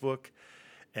Facebook.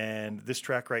 And this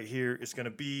track right here is going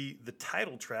to be the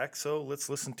title track. So let's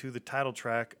listen to the title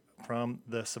track from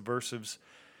the Subversives.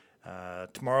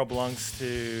 Tomorrow Belongs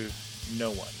to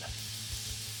No One.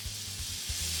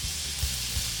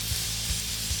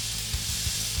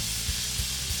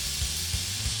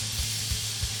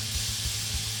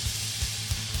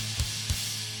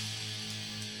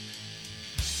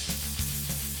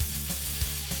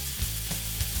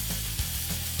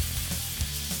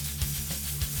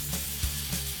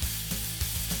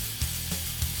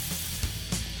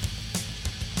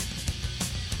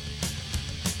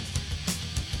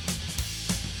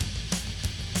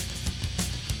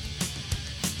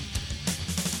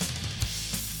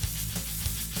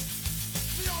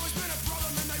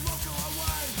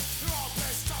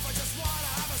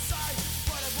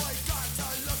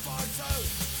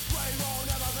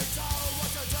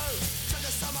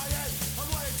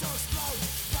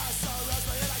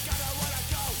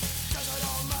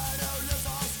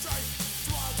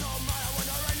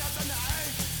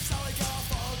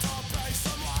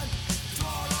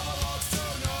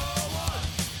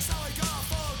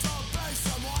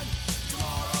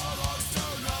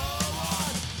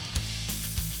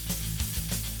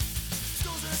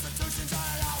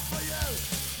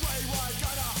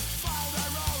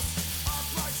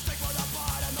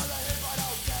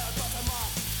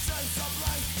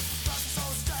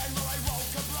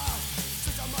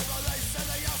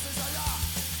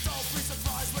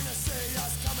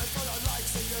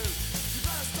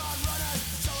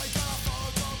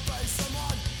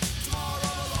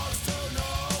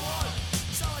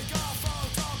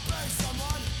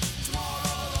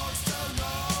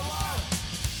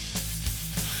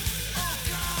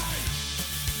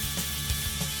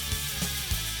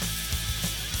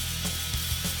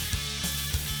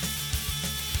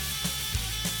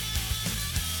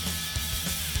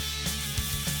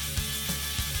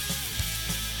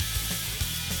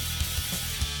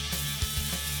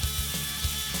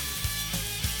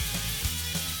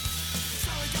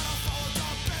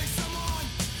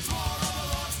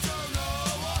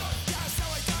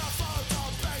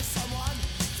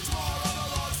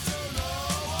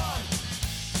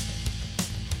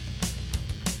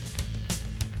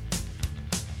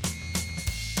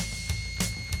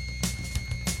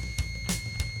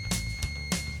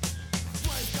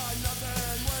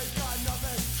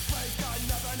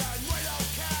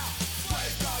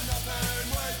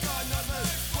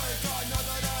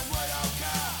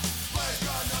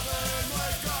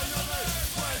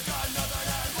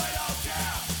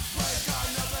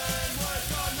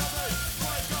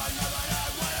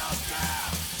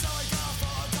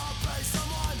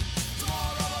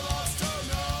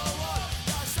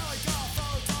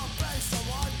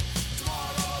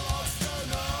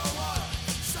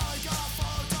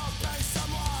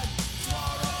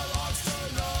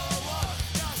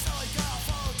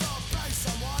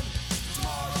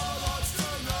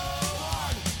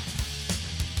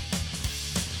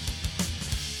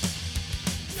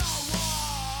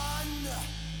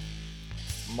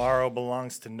 Tomorrow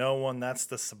Belongs to No One. That's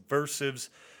the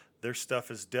Subversives. Their stuff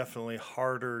is definitely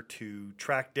harder to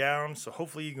track down, so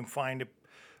hopefully you can find a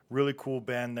really cool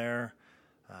band there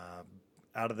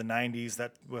out of the 90s.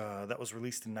 That was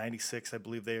released in 96. I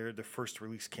believe their first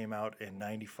release came out in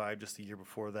 95, just a year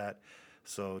before that.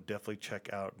 So definitely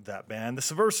check out that band, the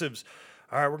Subversives.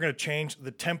 All right, we're going to change the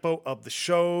tempo of the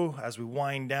show as we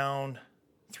wind down.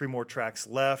 3 more tracks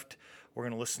left. We're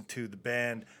going to listen to the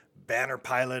band Banner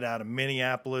Pilot out of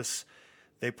Minneapolis.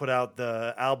 They put out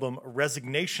the album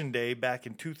Resignation Day back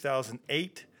in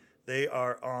 2008. They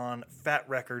are on Fat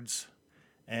Records,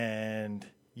 and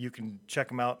you can check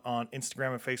them out on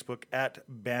Instagram and Facebook at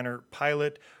Banner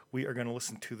Pilot. We are going to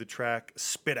listen to the track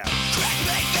Spit Out.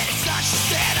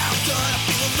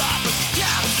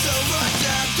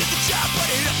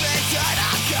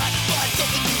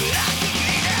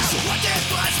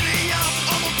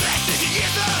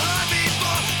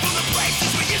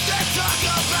 Talk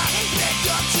about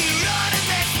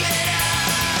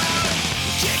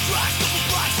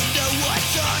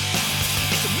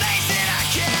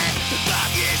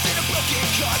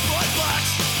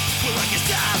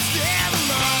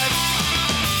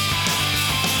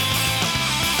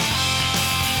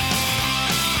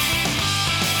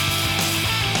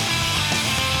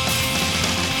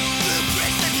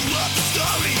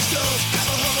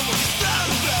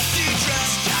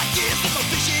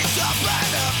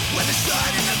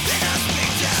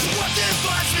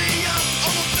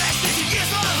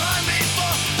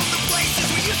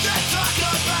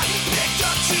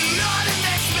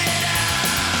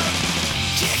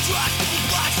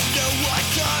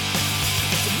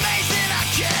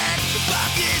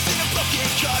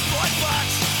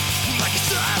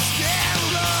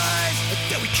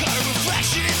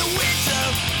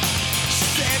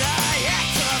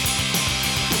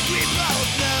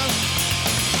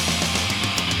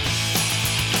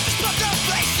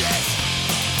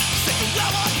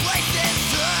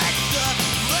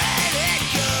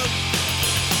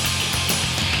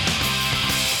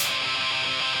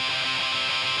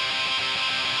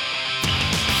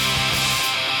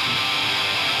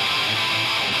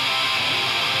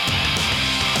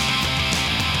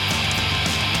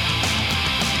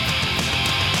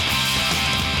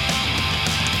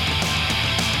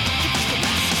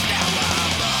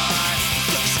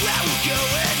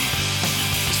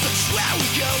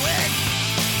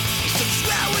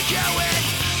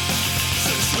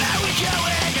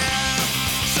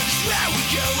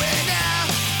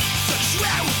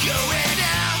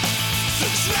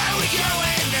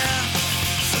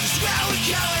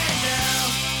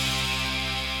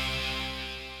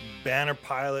Banner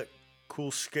Pilot,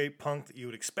 cool skate punk that you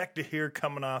would expect to hear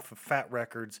coming off of Fat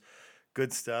Records.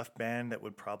 Good stuff. Band that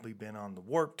would probably been on the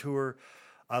Warped Tour.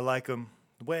 I like them.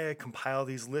 The way I compile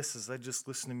these lists is I just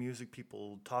listen to music.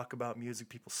 People talk about music.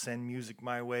 People send music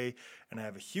my way. And I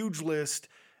have a huge list.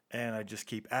 And I just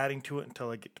keep adding to it until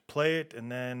I get to play it.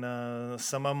 And then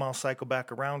some of them I'll cycle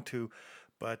back around to.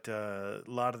 But a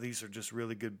lot of these are just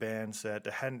really good bands that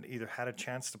I hadn't either had a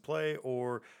chance to play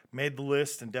or made the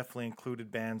list, and definitely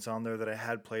included bands on there that I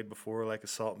had played before, like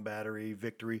Assault and Battery,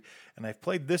 Victory. And I've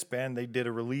played this band. They did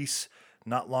a release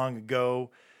not long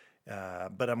ago,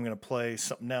 but I'm going to play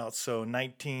something else. So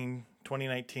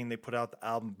 2019, they put out the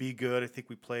album Be Good. I think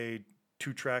we played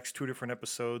 2 tracks, 2 different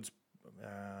episodes.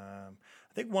 I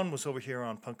think one was over here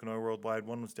on Punk and Oi Worldwide.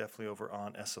 One was definitely over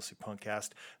on SLC Punkcast.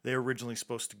 They were originally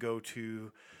supposed to go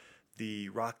to the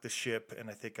Rock the Ship, and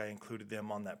I think I included them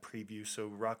on that preview. So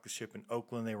Rock the Ship in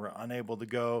Oakland, they were unable to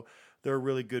go. They're a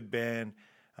really good band.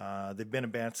 They've been a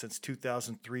band since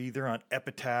 2003. They're on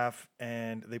Epitaph,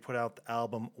 and they put out the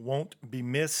album Won't Be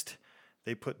Missed.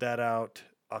 They put that out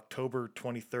October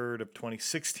 23rd of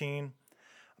 2016.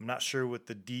 I'm not sure what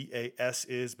the DAS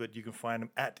is, but you can find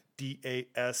them at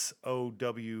DASOWTH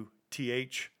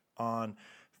on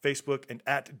Facebook and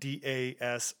at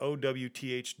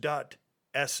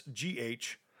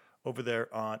DASOWTH.SGH over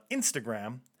there on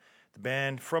Instagram. The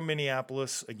band from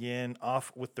Minneapolis, again,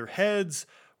 Off With Their Heads.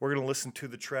 We're going to listen to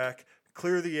the track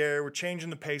Clear the Air. We're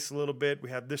changing the pace a little bit. We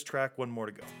have this track, one more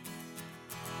to go.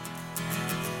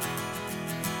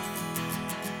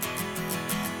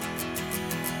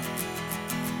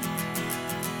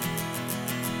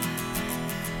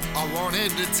 I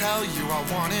wanted to tell you, I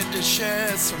wanted to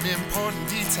share some important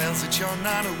details that you're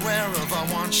not aware of. I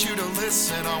want you to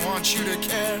listen, I want you to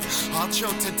care. I'll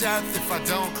choke to death if I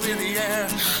don't clear the air.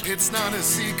 It's not a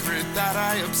secret that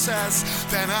I obsess.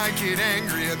 Then I get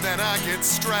angry and then I get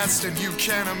stressed. And you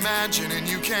can't imagine and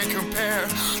you can't compare.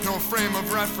 No frame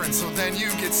of reference, so then you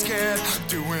get scared.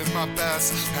 Doing my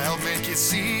best, I'll make you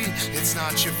see. It's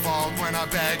not your fault when I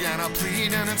beg and I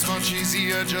plead. And it's much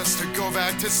easier just to go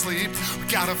back to sleep. We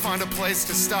gotta find a place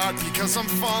to start because I'm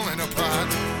falling apart.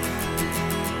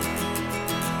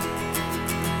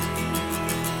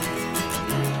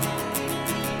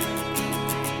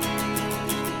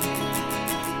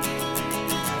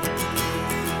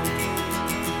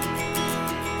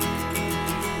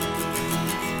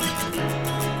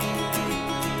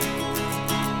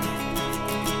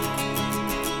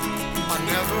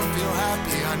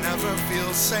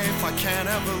 Safe. I can't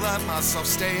ever let myself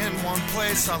stay in one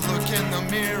place. I look in the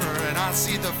mirror and I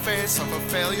see the face of a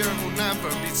failure who'll never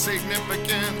be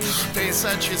significant. Face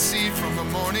that you see from the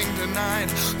morning to night.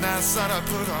 Mask that I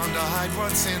put on to hide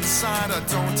what's inside. I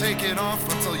don't take it off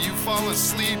until you fall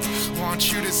asleep. Want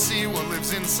you to see what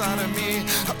lives inside of me.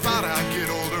 I thought I'd get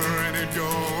older and it'd go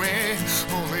away.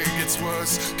 Only gets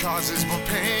worse, causes more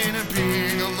pain. And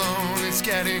being alone is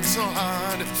getting so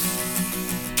hard.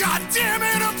 God damn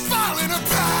it, I'm falling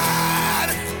apart.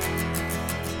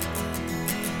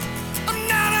 I'm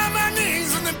down on my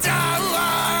knees in the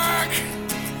dark,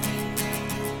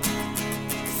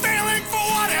 failing for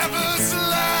whatever's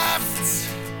left.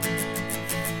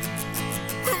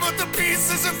 But the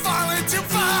pieces are falling too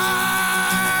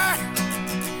far.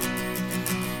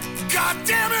 God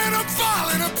damn it, I'm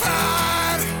falling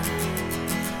apart.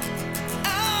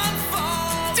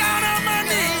 Down on my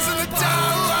knees in the dark.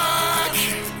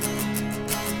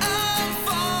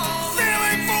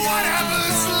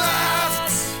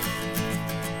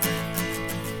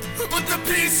 But the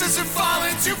pieces are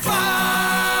falling too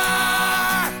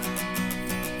far.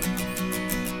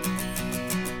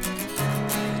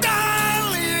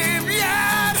 Don't leave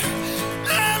yet.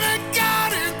 Haven't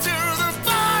got into the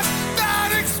part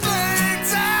that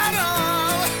explains it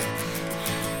all.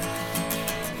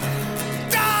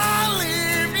 Don't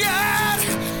leave yet.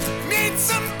 Need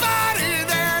somebody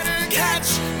there to catch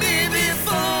me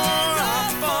before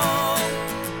I fall.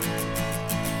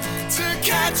 To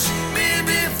catch me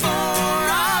before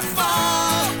I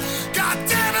fall. God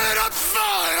damn.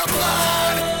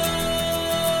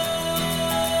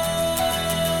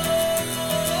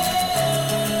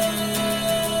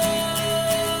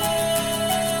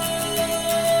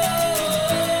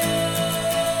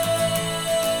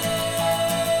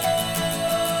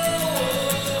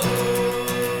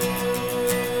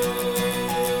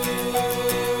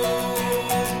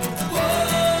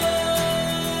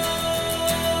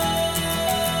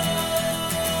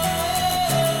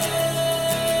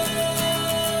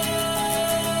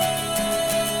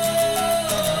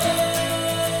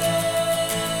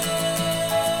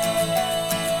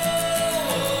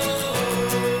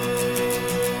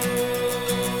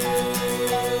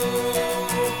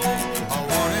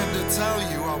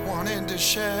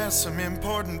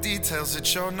 details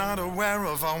that you're not aware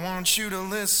of. I want you to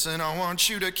listen, I want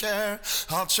you to care.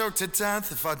 I'll choke to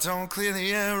death if I don't clear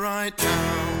the air right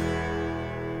now.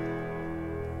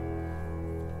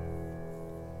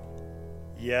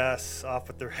 Yes, Off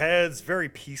With Their Heads. Very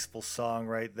peaceful song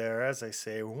right there. As I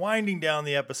say, winding down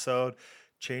the episode,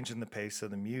 changing the pace of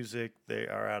the music. They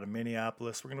are out of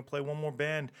Minneapolis. We're going to play one more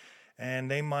band, and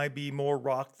they might be more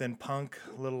rock than punk,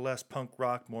 a little less punk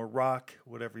rock, more rock,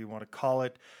 whatever you want to call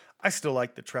it. I still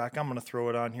like the track. I'm going to throw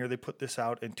it on here. They put this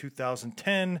out in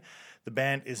 2010. The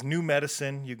band is New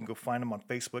Medicine. You can go find them on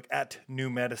Facebook at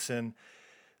New Medicine.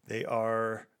 They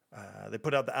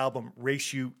put out the album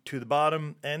Race You to the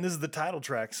Bottom, and this is the title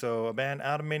track. So a band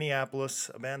out of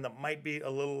Minneapolis, a band that might be a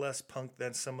little less punk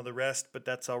than some of the rest, but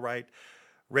that's all right.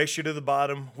 Race You to the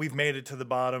Bottom. We've made it to the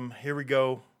bottom. Here we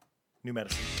go. New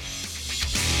Medicine.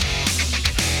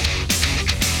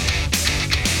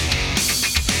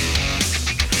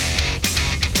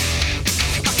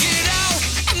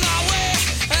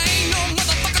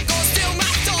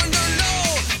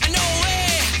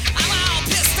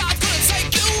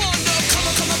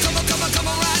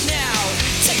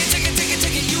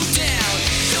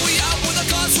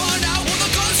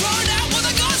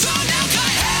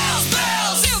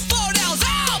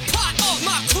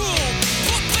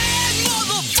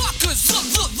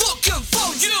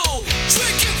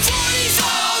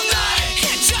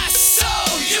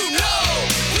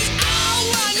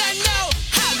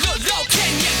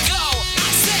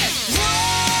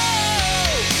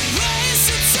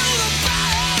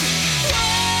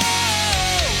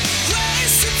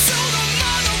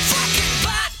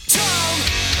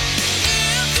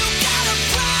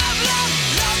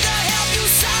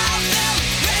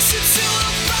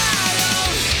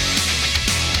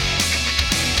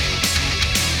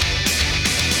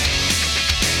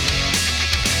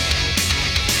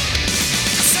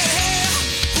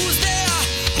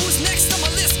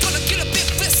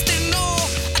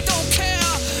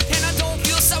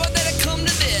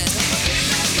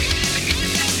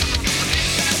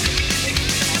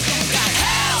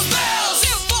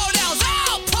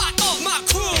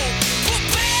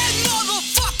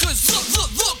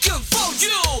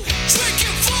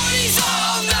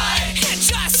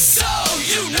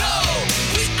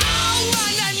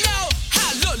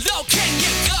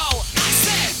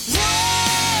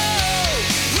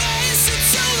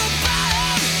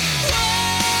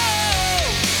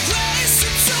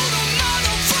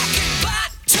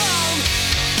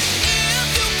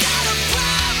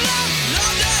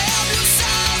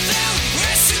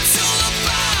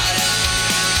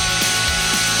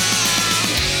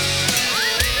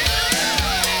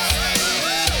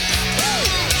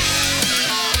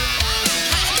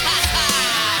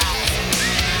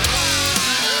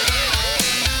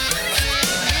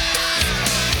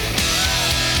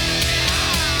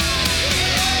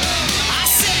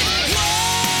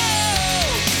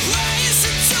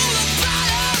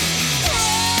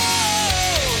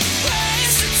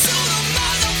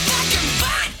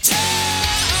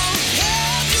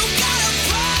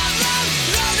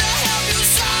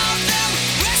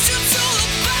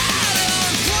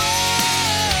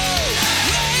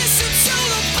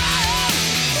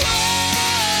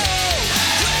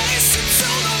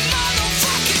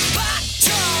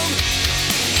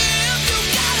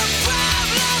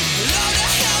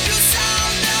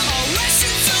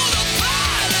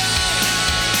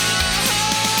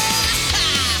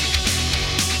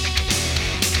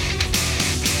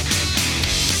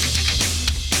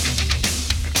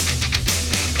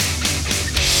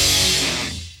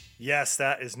 Yes,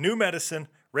 that is New Medicine,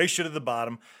 Race You to the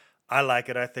Bottom. I like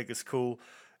it. I think it's cool.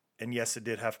 And yes, it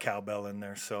did have cowbell in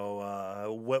there. So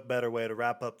what better way to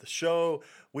wrap up the show?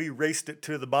 We raced it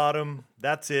to the bottom.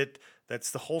 That's it.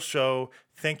 That's the whole show.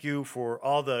 Thank you for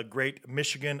all the great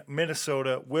Michigan,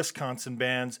 Minnesota, Wisconsin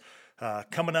bands.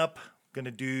 Coming up, going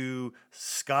to do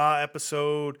ska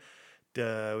episode.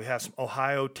 We have some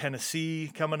Ohio, Tennessee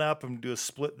coming up. I'm going to do a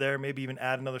split there, maybe even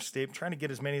add another state. I'm trying to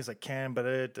get as many as I can,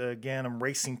 but again, I'm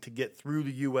racing to get through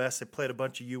the U.S. I played a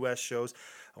bunch of U.S. shows.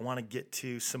 I want to get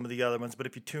to some of the other ones, but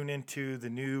if you tune into the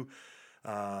new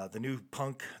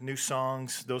punk, new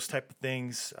songs, those type of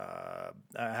things, I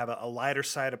have a lighter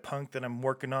side of punk that I'm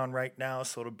working on right now,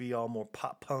 so it'll be all more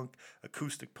pop punk,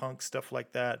 acoustic punk, stuff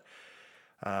like that.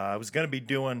 I was going to be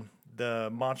doing the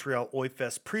Montreal Oi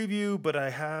Fest preview, but I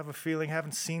have a feeling,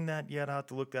 haven't seen that yet. I'll have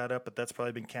to look that up, but that's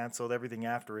probably been canceled. Everything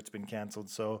after it's been canceled.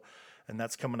 So, and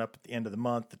that's coming up at the end of the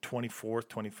month, the 24th,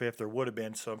 25th, or would have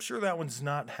been. So I'm sure that one's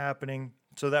not happening.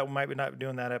 So that might be not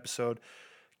doing that episode.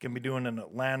 Gonna be doing an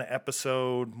Atlanta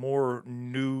episode, more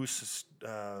new songs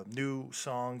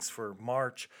for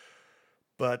March.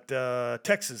 But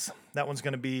Texas, that one's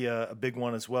going to be a big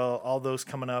one as well. All those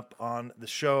coming up on the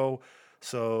show.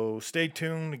 So stay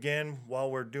tuned. Again,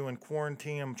 while we're doing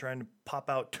quarantine, I'm trying to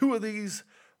pop out 2 of these.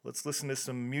 Let's listen to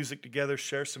some music together,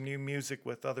 share some new music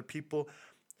with other people.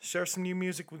 Share some new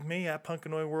music with me at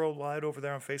Punkanoid Worldwide over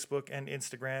there on Facebook and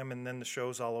Instagram. And then the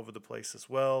show's all over the place as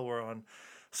well. We're on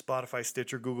Spotify,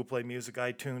 Stitcher, Google Play Music,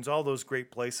 iTunes, all those great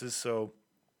places. So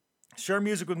share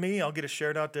music with me. I'll get it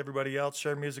shared out to everybody else.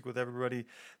 Share music with everybody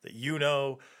that you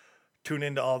know. Tune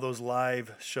into all those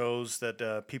live shows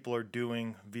that people are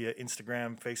doing via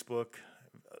Instagram, Facebook,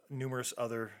 numerous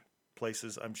other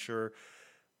places, I'm sure.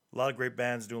 A lot of great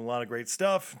bands doing a lot of great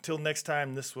stuff. Until next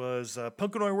time, this was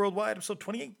Punkanoid Worldwide, episode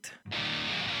 28.